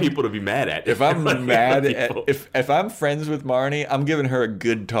friend, out of people to be mad at. If I'm mad at, if I'm friends with Marnie, I'm giving her a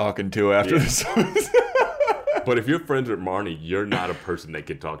good talking to after this. But if you're friends with Marnie, you're not a person that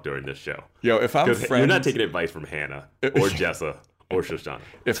can talk during this show. Yo, if I'm friends, you're not taking advice from Hannah or Jessa or Shoshana.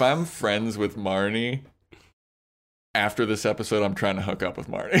 If I'm friends with Marnie, after this episode, I'm trying to hook up with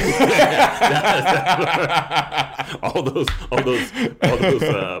Marnie. all those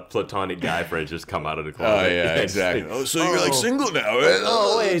platonic guy friends just come out of the closet. Oh yeah, exactly. Oh, so you're like single now? Right?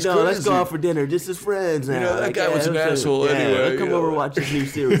 Oh wait, no, let's go out for dinner just as friends now. You know, that guy was an asshole anyway. Let's come over and watch this new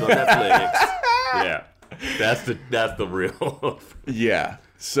series on Netflix. Yeah, that's the real. Yeah.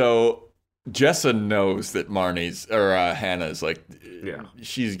 So Jessa knows that Hannah's like,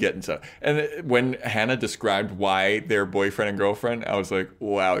 she's getting stuff. And when Hannah described why they're boyfriend and girlfriend, I was like,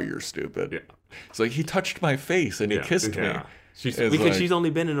 wow, you're stupid. Yeah. It's like, he touched my face and he kissed me. Because she's only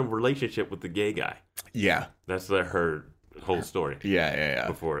been in a relationship with the gay guy. Yeah. That's her whole story. Yeah.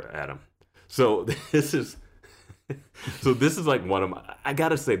 Before Adam. So this is like one of my, I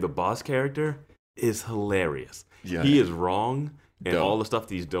gotta say, the boss character is hilarious. Yeah. He is wrong in all the stuff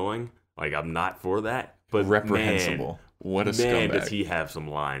that he's doing. Like, I'm not for that, but reprehensible. What a scumbag. Does he have some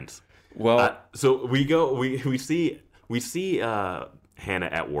lines? Well, so we see Hannah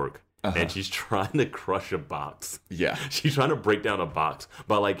at work, and she's trying to crush a box. Yeah, she's trying to break down a box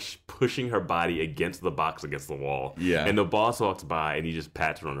by like pushing her body against the box against the wall. Yeah, and the boss walks by and he just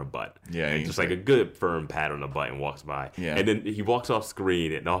pats her on her butt. Yeah, and just like a good firm pat on the butt and walks by. Yeah, and then he walks off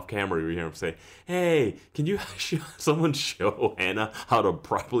screen and off camera we hear him say, "Hey, can you someone show Hannah how to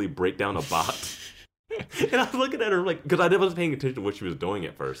properly break down a box?" And I was looking at her like, because I wasn't paying attention to what she was doing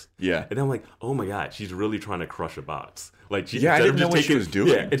at first. Yeah. And then I'm like, oh my God, she's really trying to crush a box. Like, I didn't know what she was doing.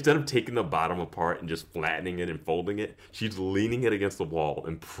 Yeah, instead of taking the bottom apart and just flattening it and folding it, she's leaning it against the wall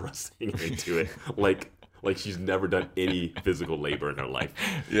and pressing into it like she's never done any physical labor in her life.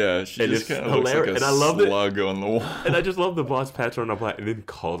 Yeah, she just kind of looks like a slug on the wall. And I just love the boss pats her on the butt and then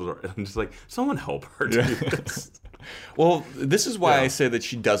calls her. And I'm just like, someone help her do this. Well, this is why I say that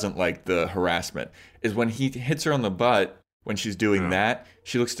she doesn't like the harassment, is when he hits her on the butt, when she's doing that,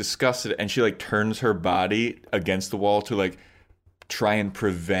 she looks disgusted and she like turns her body against the wall to like try and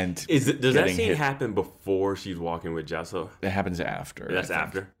prevent. Does that scene happen before she's walking with Jessa? It happens after. That's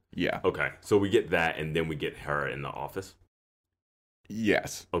after? Yeah. Okay. So we get that and then we get her in the office?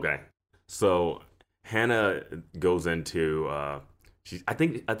 Yes. Okay. So Hannah goes into I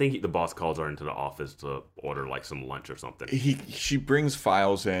think the boss calls her into the office to order like some lunch or something. She brings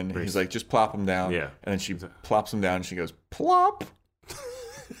files in. He's like, just plop them down. Yeah. And then she plops them down and she goes, plop.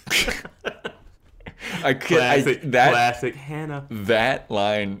 Classic Hannah. That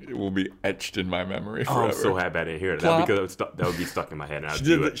line will be etched in my memory forever. Oh, I'm so happy I didn't hear it. That would be stuck in my head.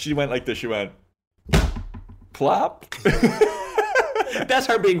 She went like this. She went, plop. That's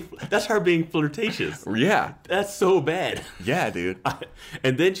her being flirtatious. Yeah. That's so bad. Yeah, dude.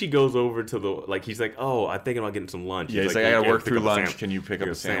 And then she goes over to he's like, oh, I'm thinking about getting some lunch. Yeah, he's like, I gotta work through lunch. Can you pick up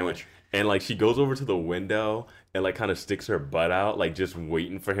a sandwich? And like she goes over to the window and like kind of sticks her butt out, like just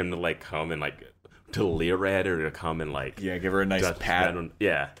waiting for him to like come and like to leer at her, to come and like give her a nice pat.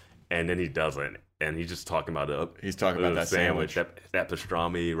 Yeah. And then he doesn't. and he's just talking about He's talking about that sandwich. that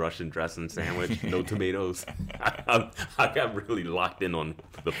pastrami Russian dressing sandwich, no tomatoes. I got really locked in on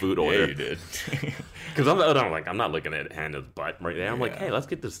the food order. Yeah, you did. Because I'm not looking at Hannah's butt right there. I'm like, hey, let's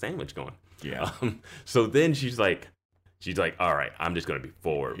get this sandwich going. Yeah. So then she's like, all right, I'm just gonna be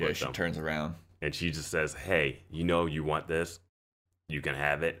forward Yeah, with she them. turns around. And she just says, hey, you want this? You can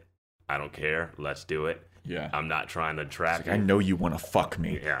have it. I don't care. Let's do it. Yeah. I'm not trying to trap I you. know you want to fuck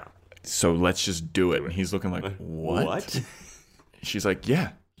me. Yeah. So let's just do it. And he's looking like, what? She's like, yeah,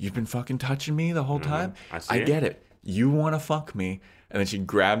 you've been fucking touching me the whole time. I get it. You want to fuck me. And then she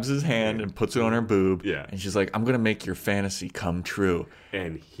grabs his hand and puts it on her boob. Yeah. And she's like, I'm going to make your fantasy come true.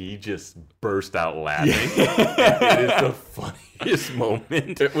 And he just burst out laughing. It is the funniest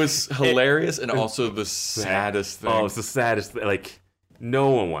moment. It was hilarious and also the saddest thing. Oh, it's the saddest thing. Like, no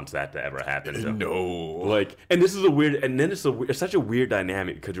one wants that to ever happen to them. No. Like, and this is it's such a weird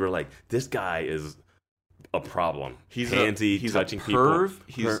dynamic because you're like, this guy is a problem. He's handsy, he's touching a perv.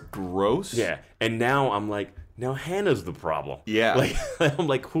 people. He's gross. Yeah. And now I'm like, now Hannah's the problem. Yeah. Like, I'm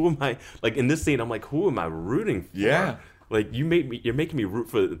like, who am I? Like, in this scene, I'm like, who am I rooting for? Yeah. Like, you're making me root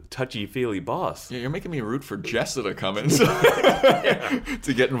for touchy-feely boss. Yeah, you're making me root for Jessica Cummins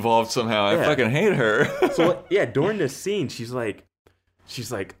to get involved somehow. I fucking hate her. So, yeah, during this scene, she's like,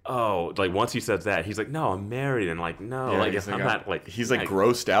 oh, like once he says that, he's like, no, I'm married, and like, no, like, he's I'm not like, he's like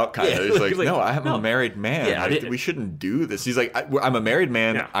grossed out kind of. Yeah, He's like, he's like, no, I'm a married man. Yeah, like, we shouldn't do this. He's like, I'm a married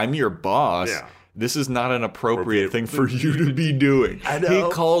man. Yeah. I'm your boss. Yeah. This is not an appropriate thing for you to be doing. I know.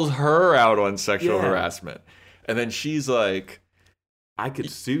 He calls her out on sexual Yeah. harassment, and then she's like, I could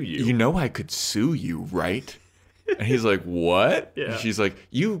sue you. you know, I could sue you, right? And he's like, what? Yeah. And she's like,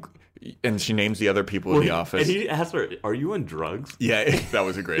 you. And she names the other people in the office. And he asks her, are you on drugs? Yeah, that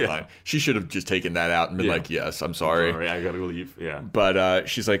was a great line. She should have just taken that out and been like, yes, I'm sorry. Sorry, I gotta leave. Yeah. But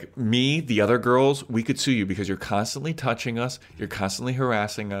she's like, me, the other girls, we could sue you because you're constantly touching us, you're constantly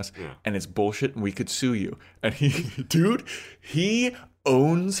harassing us, and it's bullshit, and we could sue you. And he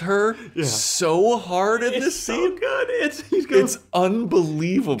owns her so hard in this so scene. good. It's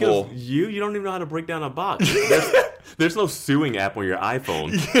unbelievable. You don't even know how to break down a box. There's no suing app on your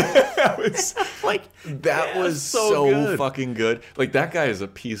iPhone. It's Like, that yeah, was so so good. fucking good. Like, that guy is a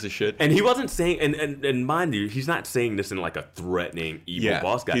piece of shit. And he wasn't saying, and mind you, he's not saying this in like a threatening, evil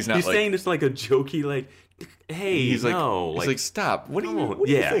boss guy. he's not like- saying this like a jokey, like, hey, He's like, no. he's like, stop. What are you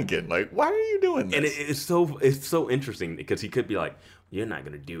Yeah. thinking? Like, why are you doing this? And it's so interesting because he could be like, you're not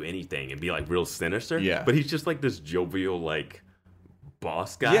gonna do anything, and be like real sinister. Yeah. But he's just like this jovial like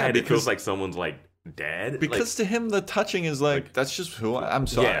boss guy. Yeah, and it because- feels like someone's like dad. Because to him, the touching is like, that's just who I'm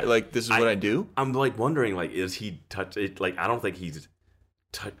sorry. Yeah. Like, this is what I do. I'm like wondering, like, is he touch it? Like, I don't think he's.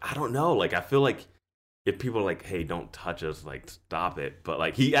 I don't know. Like, I feel like if people are like, hey, don't touch us, like, stop it. But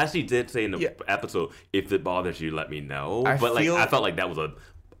like, he actually did say in the episode, if it bothers you, let me know. I But like, feel- I felt like that was a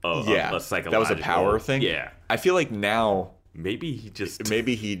psychological. that was a power thing. Yeah. I feel like now Maybe he just.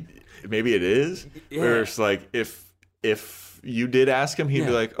 maybe it is. Yeah. Where it's like if you did ask him, he'd be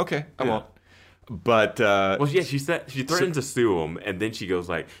Yeah. like, okay, I won't. But Well, yeah, she threatened to sue him, and then she goes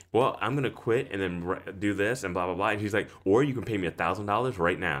like, "Well, I'm gonna quit and then do this and blah blah blah." And he's like, "Or you can pay me $1,000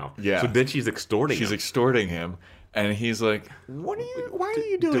 right now." Yeah. So then she's extorting she's him. extorting him, and he's like, "Why are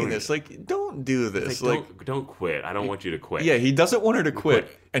you doing this? Like, don't do this. Like, don't quit. I don't want you to quit. Yeah, he doesn't want her to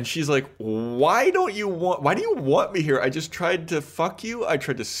quit. And she's like, why do you want me here? I just tried to fuck you, I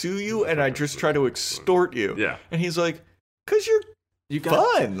tried to sue you, and I just tried to extort you. Yeah. And he's like, because you're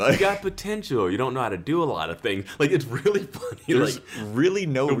fun. You got potential. You don't know how to do a lot of things. Like, it's really funny. There's Like, really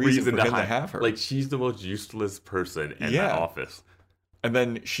no reason for him to hire- have her. Like, she's the most useless person in the office. And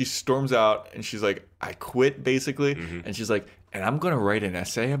then she storms out and she's like, I quit, basically. And she's like, and I'm going to write an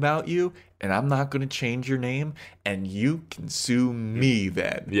essay about you, and I'm not going to change your name, and you can sue me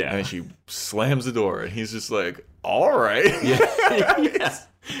then. Yeah. And then she slams the door, and he's just like, all right. Yes.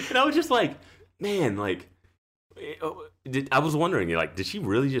 And I was just like, man, like, I was wondering, like, did she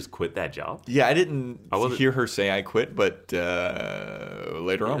really just quit that job? Yeah, I didn't wasn't- hear her say I quit, but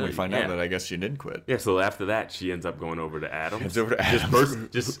later on we find out that I guess she did quit. Yeah, so after that, she ends up going over to Adam. Heads over to Adam.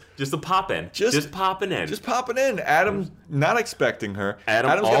 Just a pop in. Just popping in. Just popping in. Adam's not expecting her.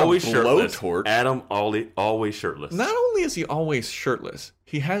 Adam's got always a shirtless. blowtorch. Adam always shirtless. Not only is he always shirtless,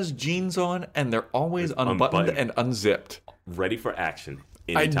 he has jeans on, and they're always unbuttoned and unzipped. Ready for action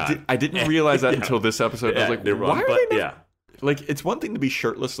anytime. I didn't realize that until this episode. I was like, why are they not? Yeah. Like, it's one thing to be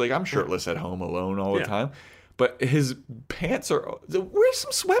shirtless. Like, I'm shirtless at home alone all the time. but his pants are. Where's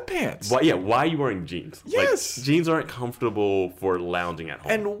some sweatpants? Why are you wearing jeans? Yes. Like, jeans aren't comfortable for lounging at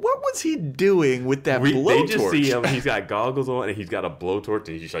home. And what was he doing with that blowtorch? They just see him. He's got goggles on, and he's got a blowtorch,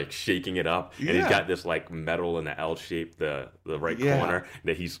 and he's like shaking it up, and he's got this like metal in the L shape, the right corner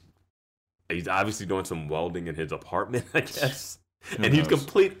that he's obviously doing some welding in his apartment, I guess. And he's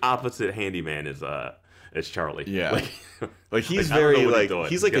complete opposite handyman as Charlie. Yeah, like he's very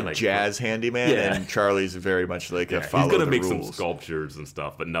he's like a jazz handyman, and Charlie's very much like a follow the rules. He's gonna make some sculptures and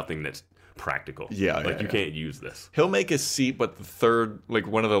stuff, but nothing that's practical. You can't use this. He'll make a seat, but the third, like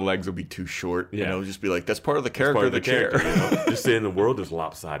one of the legs will be too short. Yeah, and it'll just be like, that's part of the character of the chair. Just saying the world is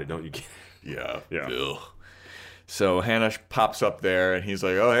lopsided, don't you? Yeah. Ugh. So Hannah pops up there, and he's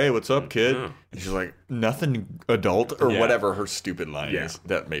like, "Oh, hey, what's up, kid?" And she's like, "Nothing, adult," or whatever her stupid line is.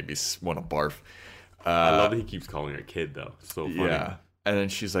 That made me want to barf. I love that he keeps calling her kid, though. So funny. Yeah. And then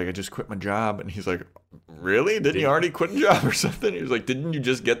she's like, "I just quit my job," and he's like, "Really? Didn't you already quit a job or something?" He was like, "Didn't you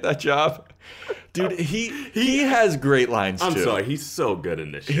just get that job?" Dude, he has great lines too. I'm sorry, he's so good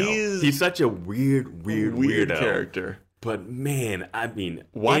in this show. He's such a weird character. But man, I mean,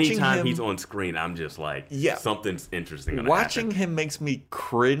 anytime he's on screen, I'm just like, something's interesting gonna Watching happen. him makes me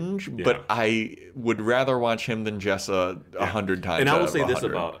cringe, but I would rather watch him than Jessa 100 times. And I will say 100. this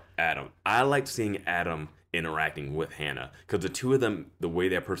about Adam. I liked seeing Adam interacting with Hannah, because the two of them, the way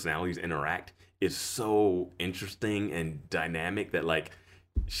their personalities interact is so interesting and dynamic that like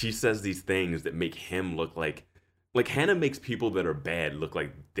she says these things that make him look like Hannah makes people that are bad look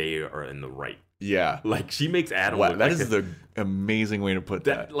like they are in the right. Yeah. Like, she makes Adam look like... That is the amazing way to put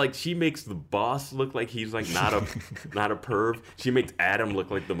that. Like, she makes the boss look like he's, like, not a perv. She makes Adam look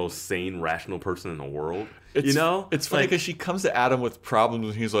like the most sane, rational person in the world. You know? It's funny because she comes to Adam with problems,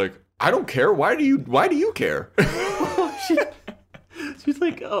 and he's like, I don't care. Why do you care? She's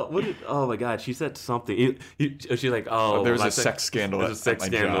like, oh my God. She said something. She's like, there was a sex scandal. There's a sex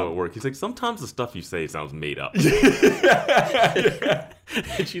scandal at work. He's like, sometimes the stuff you say sounds made up.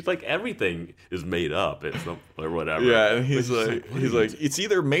 And she's like, everything is made up or whatever. Yeah, and he's like, it's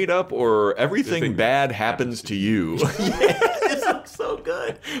either made up or everything bad happens to you. It's so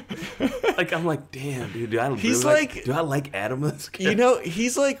good. Like, I'm like, damn, dude. Do I like Adam? You know,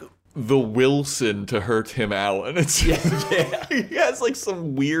 he's like the Wilson to her Tim Allen. He has like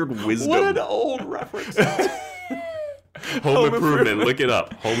some weird wisdom. What an old reference. Home Improvement. Look it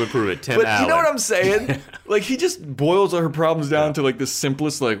up. Home Improvement. Tim Allen. You know what I'm saying? Like, he just boils her problems down to like the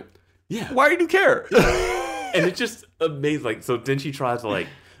simplest, like, why do you care? And it's just amazing. Like, so then she tries to like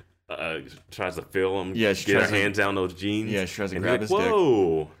tries to feel him. Yeah, she get her hands down those jeans. Yeah, she tries to grab his dick. dick.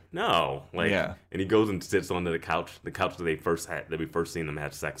 Whoa. No, and he goes and sits onto the couch that we first seen them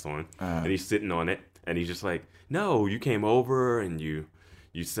have sex on, and he's sitting on it, and he's just like, "No, you came over and you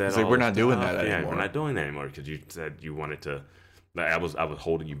said he's like, we're not doing that anymore. Yeah, we're not doing that anymore because you said you wanted to. I was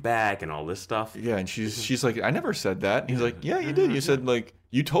holding you back and all this stuff." Yeah, and she's like, "I never said that." And he's like, "Yeah, you did. You said like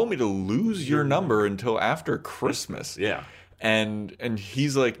you told me to lose your number until after Christmas." Yeah, and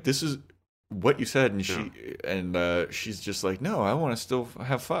he's like, "This is what you said," and she's just like, "No, I want to still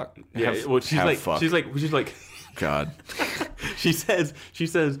have fuck." She's like, God. she says,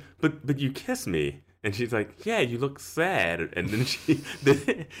 but you kiss me, and she's like, "Yeah, you look sad," and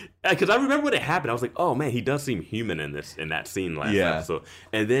then because I remember when it happened, I was like, "Oh man, he does seem human in that scene last episode,"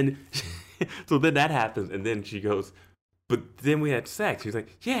 and then so then that happens, and then she goes, "But then we had sex." He's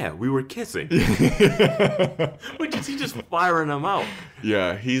like, "Yeah, we were kissing." Which is he just firing them out.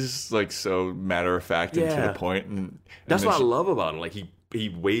 Yeah, he's like so matter of fact and to the point, and that's what I love about him. Like he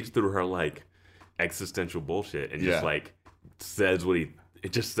wades through her like existential bullshit and just like says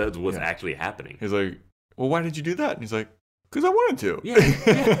what's actually happening. He's like, "Well, why did you do that?" And he's like, "Because I wanted to."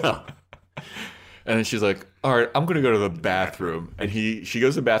 Yeah. And then she's like, "All right, I'm gonna go to the bathroom." And she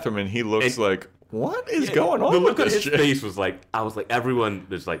goes to the bathroom, and he looks like, what is going on? The look with on this his face was like, I was like, everyone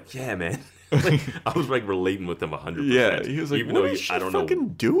is like, yeah, man. Like, I was like relating with him 100%. Yeah, he was like, even what is she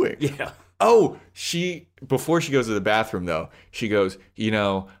fucking doing? Yeah. Oh, before she goes to the bathroom though, she goes, "You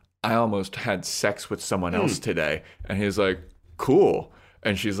know, I almost had sex with someone else today," and he's like, "Cool,"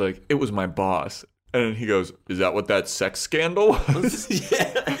 and she's like, "It was my boss." And he goes, "Is that what that sex scandal was?"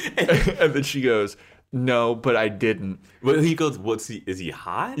 Yeah. And then she goes, "No, but I didn't." But he goes, is he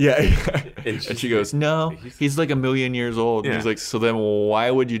hot? Yeah. And she goes, "No, he's like 1,000,000 years old." And he's like, "So then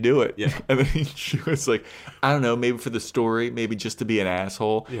why would you do it?" Yeah. And then she was like, "I don't know, maybe for the story, maybe just to be an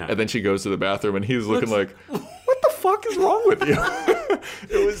asshole." Yeah. And then she goes to the bathroom, and he's looking like, "What the fuck is wrong with you?"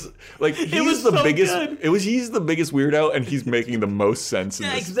 It was like, he's the biggest weirdo, and he's making the most sense in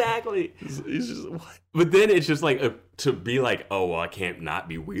this. Exactly. He's just, what? But then it's just like, to be like, oh, well, I can't not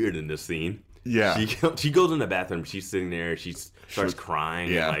be weird in this scene. Yeah. She goes in the bathroom. She's sitting there. She starts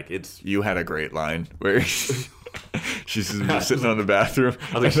crying. Yeah. And like it's. You had a great line where she's just sitting on the bathroom.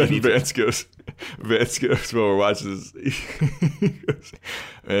 I was like, and then Vance goes, while we're watching this, he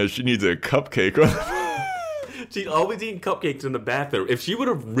goes, she needs a cupcake. She's always eating cupcakes in the bathroom. If she would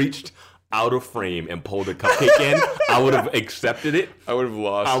have reached out of frame and pulled a cupcake in, I would have accepted it. I would have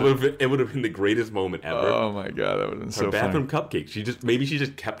lost it. It would have been the greatest moment ever. Oh my God, that would have been so Her funny. bathroom cupcake. She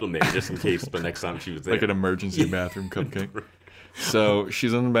just kept them there just in case the next time she was there. Like an emergency bathroom cupcake. So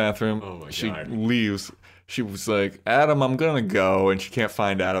she's in the bathroom. Oh my she God. leaves. She was like, Adam, I'm going to go. And she can't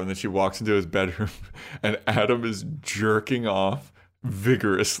find Adam. And then she walks into his bedroom and Adam is jerking off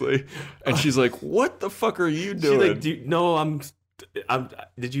vigorously. And she's like, what the fuck are you doing? She's like, no,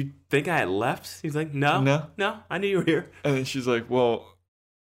 did you think I had left? He's like, no, I knew you were here. And then she's like, well,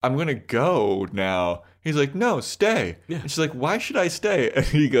 I'm going to go now. He's like, no, stay. Yeah. And she's like, why should I stay? And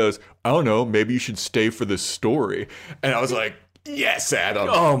he goes, I don't know, maybe you should stay for the story. And I was like, yes, Adam.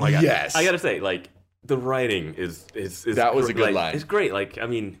 Oh my God. Yes. I gotta say, like, the writing is That was a good like, line. It's great. Like, I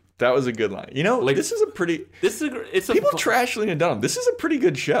mean, That was a good line. You know, Like, this is a pretty... it's a People trash Lena Dunham. This is a pretty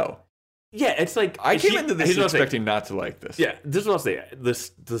good show. Yeah, it's like I came into this here's what I'll say. expecting not to like this. Yeah, this is what I'll say.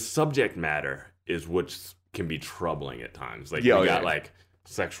 The subject matter is what can be troubling at times. Like, Yeah, we oh, got yeah. like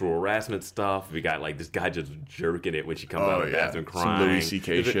sexual harassment stuff. We got like this guy just jerking it when she comes out of the bathroom Some crying. Louis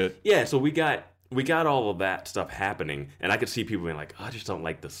C.K. shit. Yeah, so we got all of that stuff happening, and I could see people being like, oh, I just don't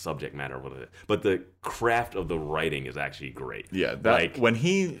like the subject matter with it. But the craft of the writing is actually great. Yeah, that, like when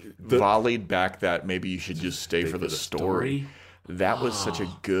he volleyed back that maybe you should just stay for the story, that was such a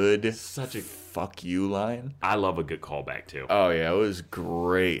good fuck you line. I love a good callback too. Oh, yeah, it was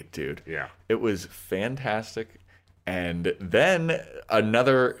great, dude. Yeah. It was fantastic. And then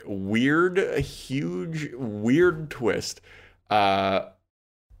another huge, weird twist.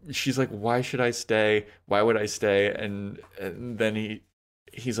 She's like, why should I stay? Why would I stay? And then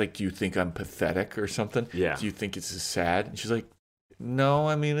he's like, do you think I'm pathetic or something? Yeah. Do you think it's sad? And she's like, no,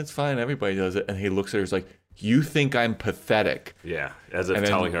 I mean, it's fine. Everybody does it. And he looks at her, he's like, you think I'm pathetic? Yeah, as if And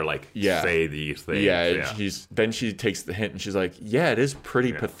then- telling her like, yeah. say these things. Yeah, then she takes the hint and she's like, yeah, it is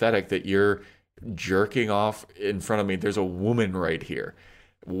pretty pathetic that you're jerking off in front of me. There's a woman right here.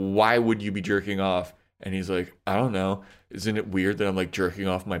 Why would you be jerking off? And he's like, I don't know. Isn't it weird that I'm like jerking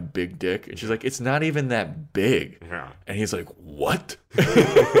off my big dick? And she's like, it's not even that big. Yeah. And he's like, what?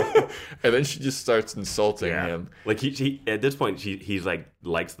 And then she just starts insulting him. Like he at this point he's like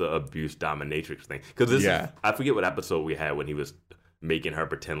likes the abuse dominatrix thing because this is, I forget what episode we had when he was making her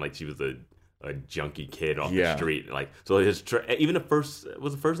pretend like she was a junkie kid off the street. Like so even the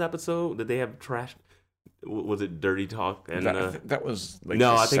first episode that they have trashed. Was it Dirty Talk? And that was like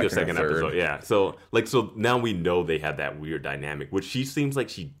no, the I think it was second second or third. episode. Yeah, so now we know they have that weird dynamic, which she seems like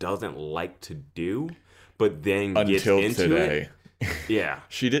she doesn't like to do, but then gets Until into today. it. Yeah,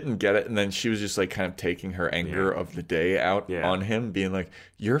 She didn't get it, and then she was just like kind of taking her anger of the day out on him, being like,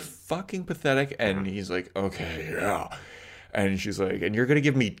 "You're fucking pathetic," and he's like, "Okay, yeah," and she's like, "And you're gonna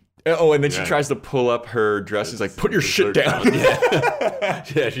give me." Oh, and then she tries to pull up her dress. He's like, "Put your shit down."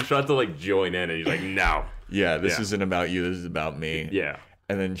 Yeah, she tries to like join in, and he's like, "No." Yeah, this isn't about you. This is about me. Yeah,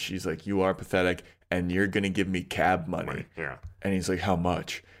 and then she's like, "You are pathetic, and you're gonna give me cab money." Yeah, and he's like, "How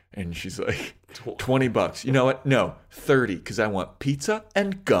much?" And she's like, $20. You know what? No, 30, because I want pizza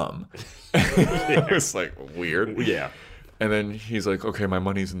and gum. It was like weird. Yeah. And then he's like, okay, my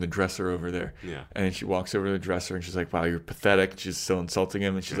money's in the dresser over there. Yeah. And then she walks over to the dresser and she's like, wow, you're pathetic. She's still insulting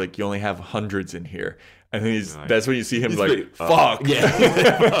him. And she's like, you only have hundreds in here. And then that's when you see him like, fuck.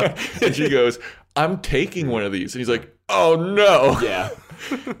 Yeah. And she goes, I'm taking one of these. And he's like, oh no. Yeah.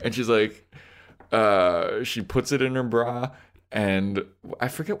 And she's like, she puts it in her bra. And I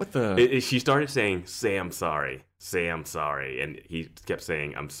forget what she started saying, say I'm sorry. And he kept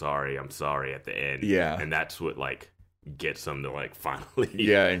saying, I'm sorry at the end. Yeah. And that's what like gets him to like finally.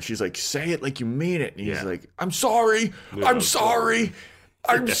 Yeah. And she's like, say it like you mean it. And he's like, I'm sorry. I'm sorry.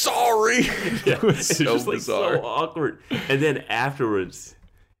 I'm sorry. Yeah. It's so just like bizarre. so awkward. And then afterwards,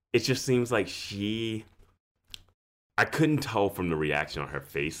 it just seems like I couldn't tell from the reaction on her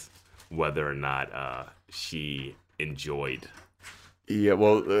face whether or not she enjoyed. Yeah,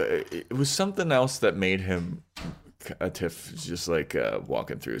 well, it was something else that made him Tiff just like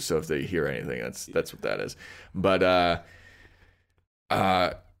walking through. So if they hear anything, that's what that is. But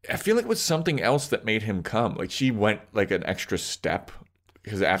I feel like it was something else that made him come. Like she went like an extra step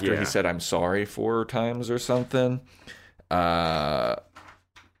because after he said I'm sorry 4 times or something, and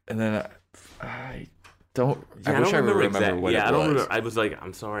then I don't. I wish I remember what it was. I don't remember. I was like,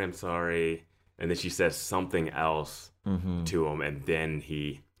 I'm sorry, and then she says something else to him, and then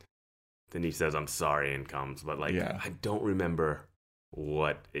he then he says, "I'm sorry," and comes. But like, Yeah. I don't remember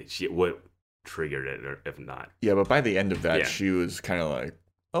what triggered it, or if not. Yeah, but by the end of that, Yeah. she was kind of like,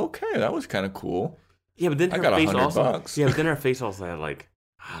 okay, that was kind of cool. Yeah, but then I her got face also. $100. Yeah, but then her face also had like,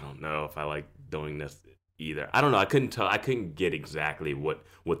 I don't know if I like doing this either. I don't know. I couldn't tell. I couldn't get exactly what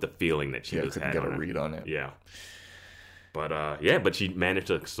the feeling that she Yeah, was couldn't had get on a her. read on it. Yeah. But she managed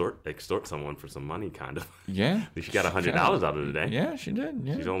to extort someone for some money, kind of. Yeah. She got $100 out of the day. Yeah, she did.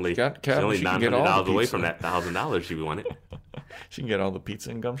 Yeah. She's only She got she can get all $900 the away pizza. from that $1,000 she wanted. She can get all the pizza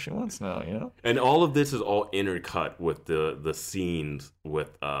and gum she wants now, you know? And all of this is all intercut with the scenes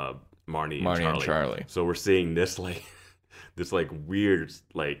with Marnie and Charlie. So we're seeing this like weird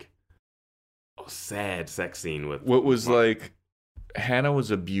sad sex scene with What was like, Hannah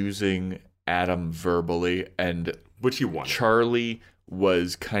was abusing Adam verbally, and which he wanted. Charlie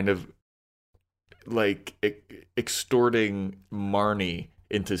was kind of like extorting Marnie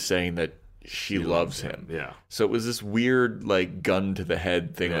into saying that she loves him. Yeah. So it was this weird like gun to the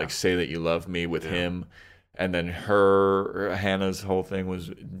head thing, Yeah. like say that you love me with him, and then Hannah's whole thing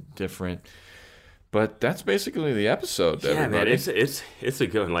was different. But that's basically the episode. Yeah, man, everybody. it's a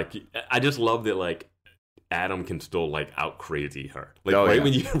good one. Like, I just love that like Adam can still like out crazy her. Like Oh, yeah.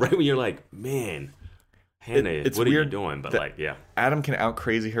 when you're like, man, Hannah, It's what are you weird doing? But that- like, yeah. Adam can out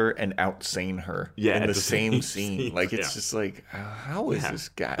crazy her and out sane her in At the same scene. scene. Like it's Yeah. just like, how is Yeah. this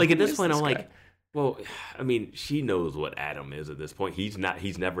guy? Like at Who this is point, I'm this like, guy? well, I mean, she knows what Adam is at this point. He's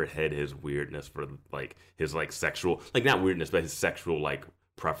never had his weirdness for like his like sexual, like not weirdness, but his sexual like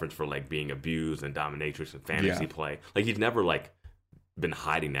preference for like being abused and dominatrix and fantasy Yeah. play. Like he's never like been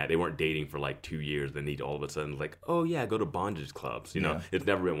hiding that. They weren't dating for like 2 years. Then he all of a sudden like, oh yeah, go to bondage clubs. You know, Yeah. it's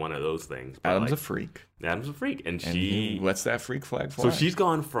never been one of those things. But, Adam's like, a freak, Adam's a freak, and and he she lets that freak flag fly. so she's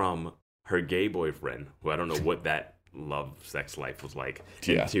gone from her gay boyfriend, who I don't know what that love sex life was like,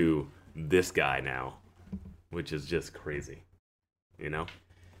 Yeah. into this guy now, which is just crazy, you know.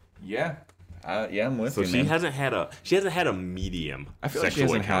 yeah, I'm with So you, she man. hasn't had a medium. I feel like she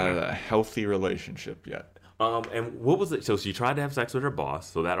sexual hasn't had encounter. a healthy relationship yet. And what was it? So she tried to have sex with her boss,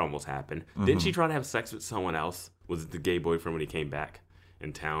 so that almost happened. Didn't she try to have sex with someone else? Was it the gay boyfriend when he came back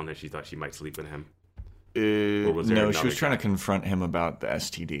in town, and she thought she might sleep with him? Or was there No, she another was trying to guy? confront him about the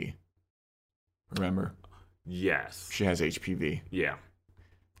STD. Remember, Yes. she has HPV. Yeah.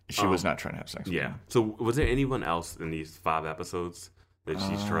 She was not trying to have sex with Yeah. him. So was there anyone else in these 5 episodes that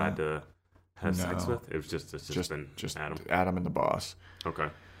she's tried to have sex no. with? It's just been Adam. Adam and the boss. Okay.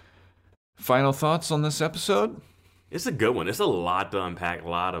 Final thoughts on this episode? It's a good one. It's a lot to unpack. A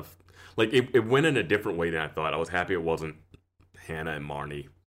lot of like it went in a different way than I thought. I was happy it wasn't Hannah and Marnie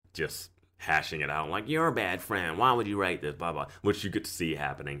just hashing it out like you're a bad friend. Why would you write this? Blah blah. Which you could see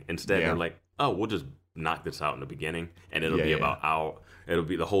happening. Instead, Yeah. they're like, oh, we'll just knock this out in the beginning, and it'll Yeah, be yeah. about it'll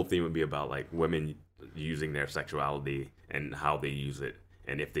be the whole theme would be about like women using their sexuality and how they use it,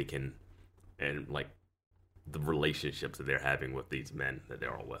 and if they can, and like the relationships that they're having with these men that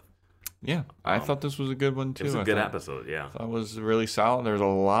they're all with. Yeah, I thought this was a good one too. It was a I good thought- episode, yeah. Thought it was really solid. There's a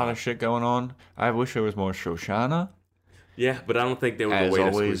lot of shit going on. I wish there was more Shoshana. Yeah, but I don't think there was As a way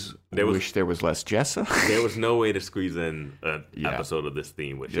always, to squeeze. There was wish there was less Jessa. there was no way to squeeze in an Yeah. episode of this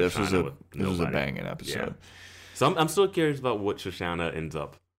theme with Yeah, this was Shoshana a with this was a nobody. banging episode. So I'm still curious about what Shoshana ends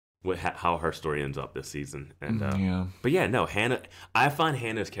up, how her story ends up this season. And Yeah. but yeah, no, Hannah. I find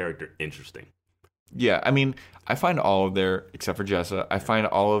Hannah's character interesting. Yeah, I mean, I find all of their, except for Jessa, I find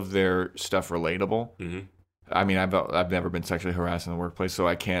all of their stuff relatable. Mhm. I mean, I've never been sexually harassed in the workplace, so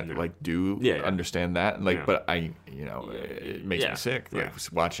I can't Yeah. understand that. Like, Yeah. but it makes Yeah. me sick. Like Yeah.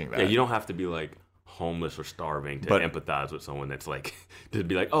 watching that. Yeah, you don't have to be like homeless or starving to But- empathize with someone that's like to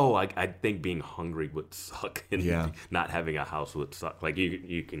be like, oh, I think being hungry would suck and Yeah. not having a house would suck. Like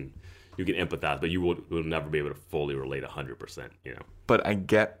you can empathize, but you will never be able to fully relate 100%. You know. But I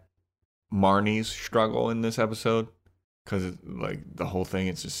get Marnie's struggle in this episode because like the whole thing,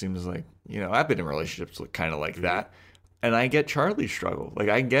 it just seems like I've been in relationships kind of like Mm-hmm. that, and I get Charlie's struggle. Like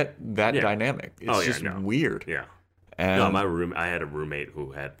I get that Yeah. dynamic. It's Oh, yeah, just no. weird. Yeah. And No, I had a roommate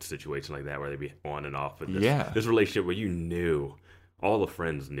who had situations like that where they'd be on and off with this, Yeah. this relationship where you knew, all the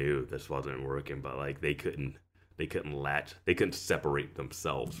friends knew this wasn't working, but like they couldn't separate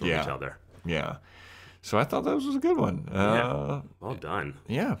themselves from Yeah. each other. yeah. So I thought that was a good one. Well done.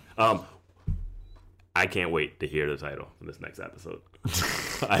 Yeah. I can't wait to hear the title for this next episode.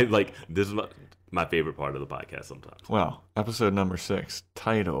 This is my favorite part of the podcast sometimes. Well, episode number 6,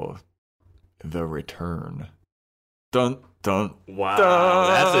 title The Return. Dun dun. Wow, dun.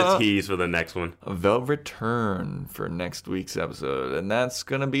 that's a tease for the next one. The Return for next week's episode. And that's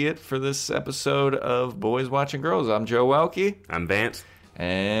going to be it for this episode of Boys Watching Girls. I'm Joe Welke. I'm Vance.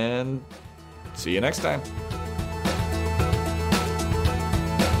 And see you next time.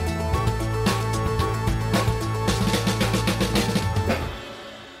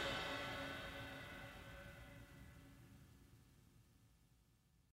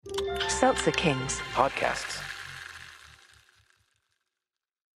 Seltzer Kings. Podcasts.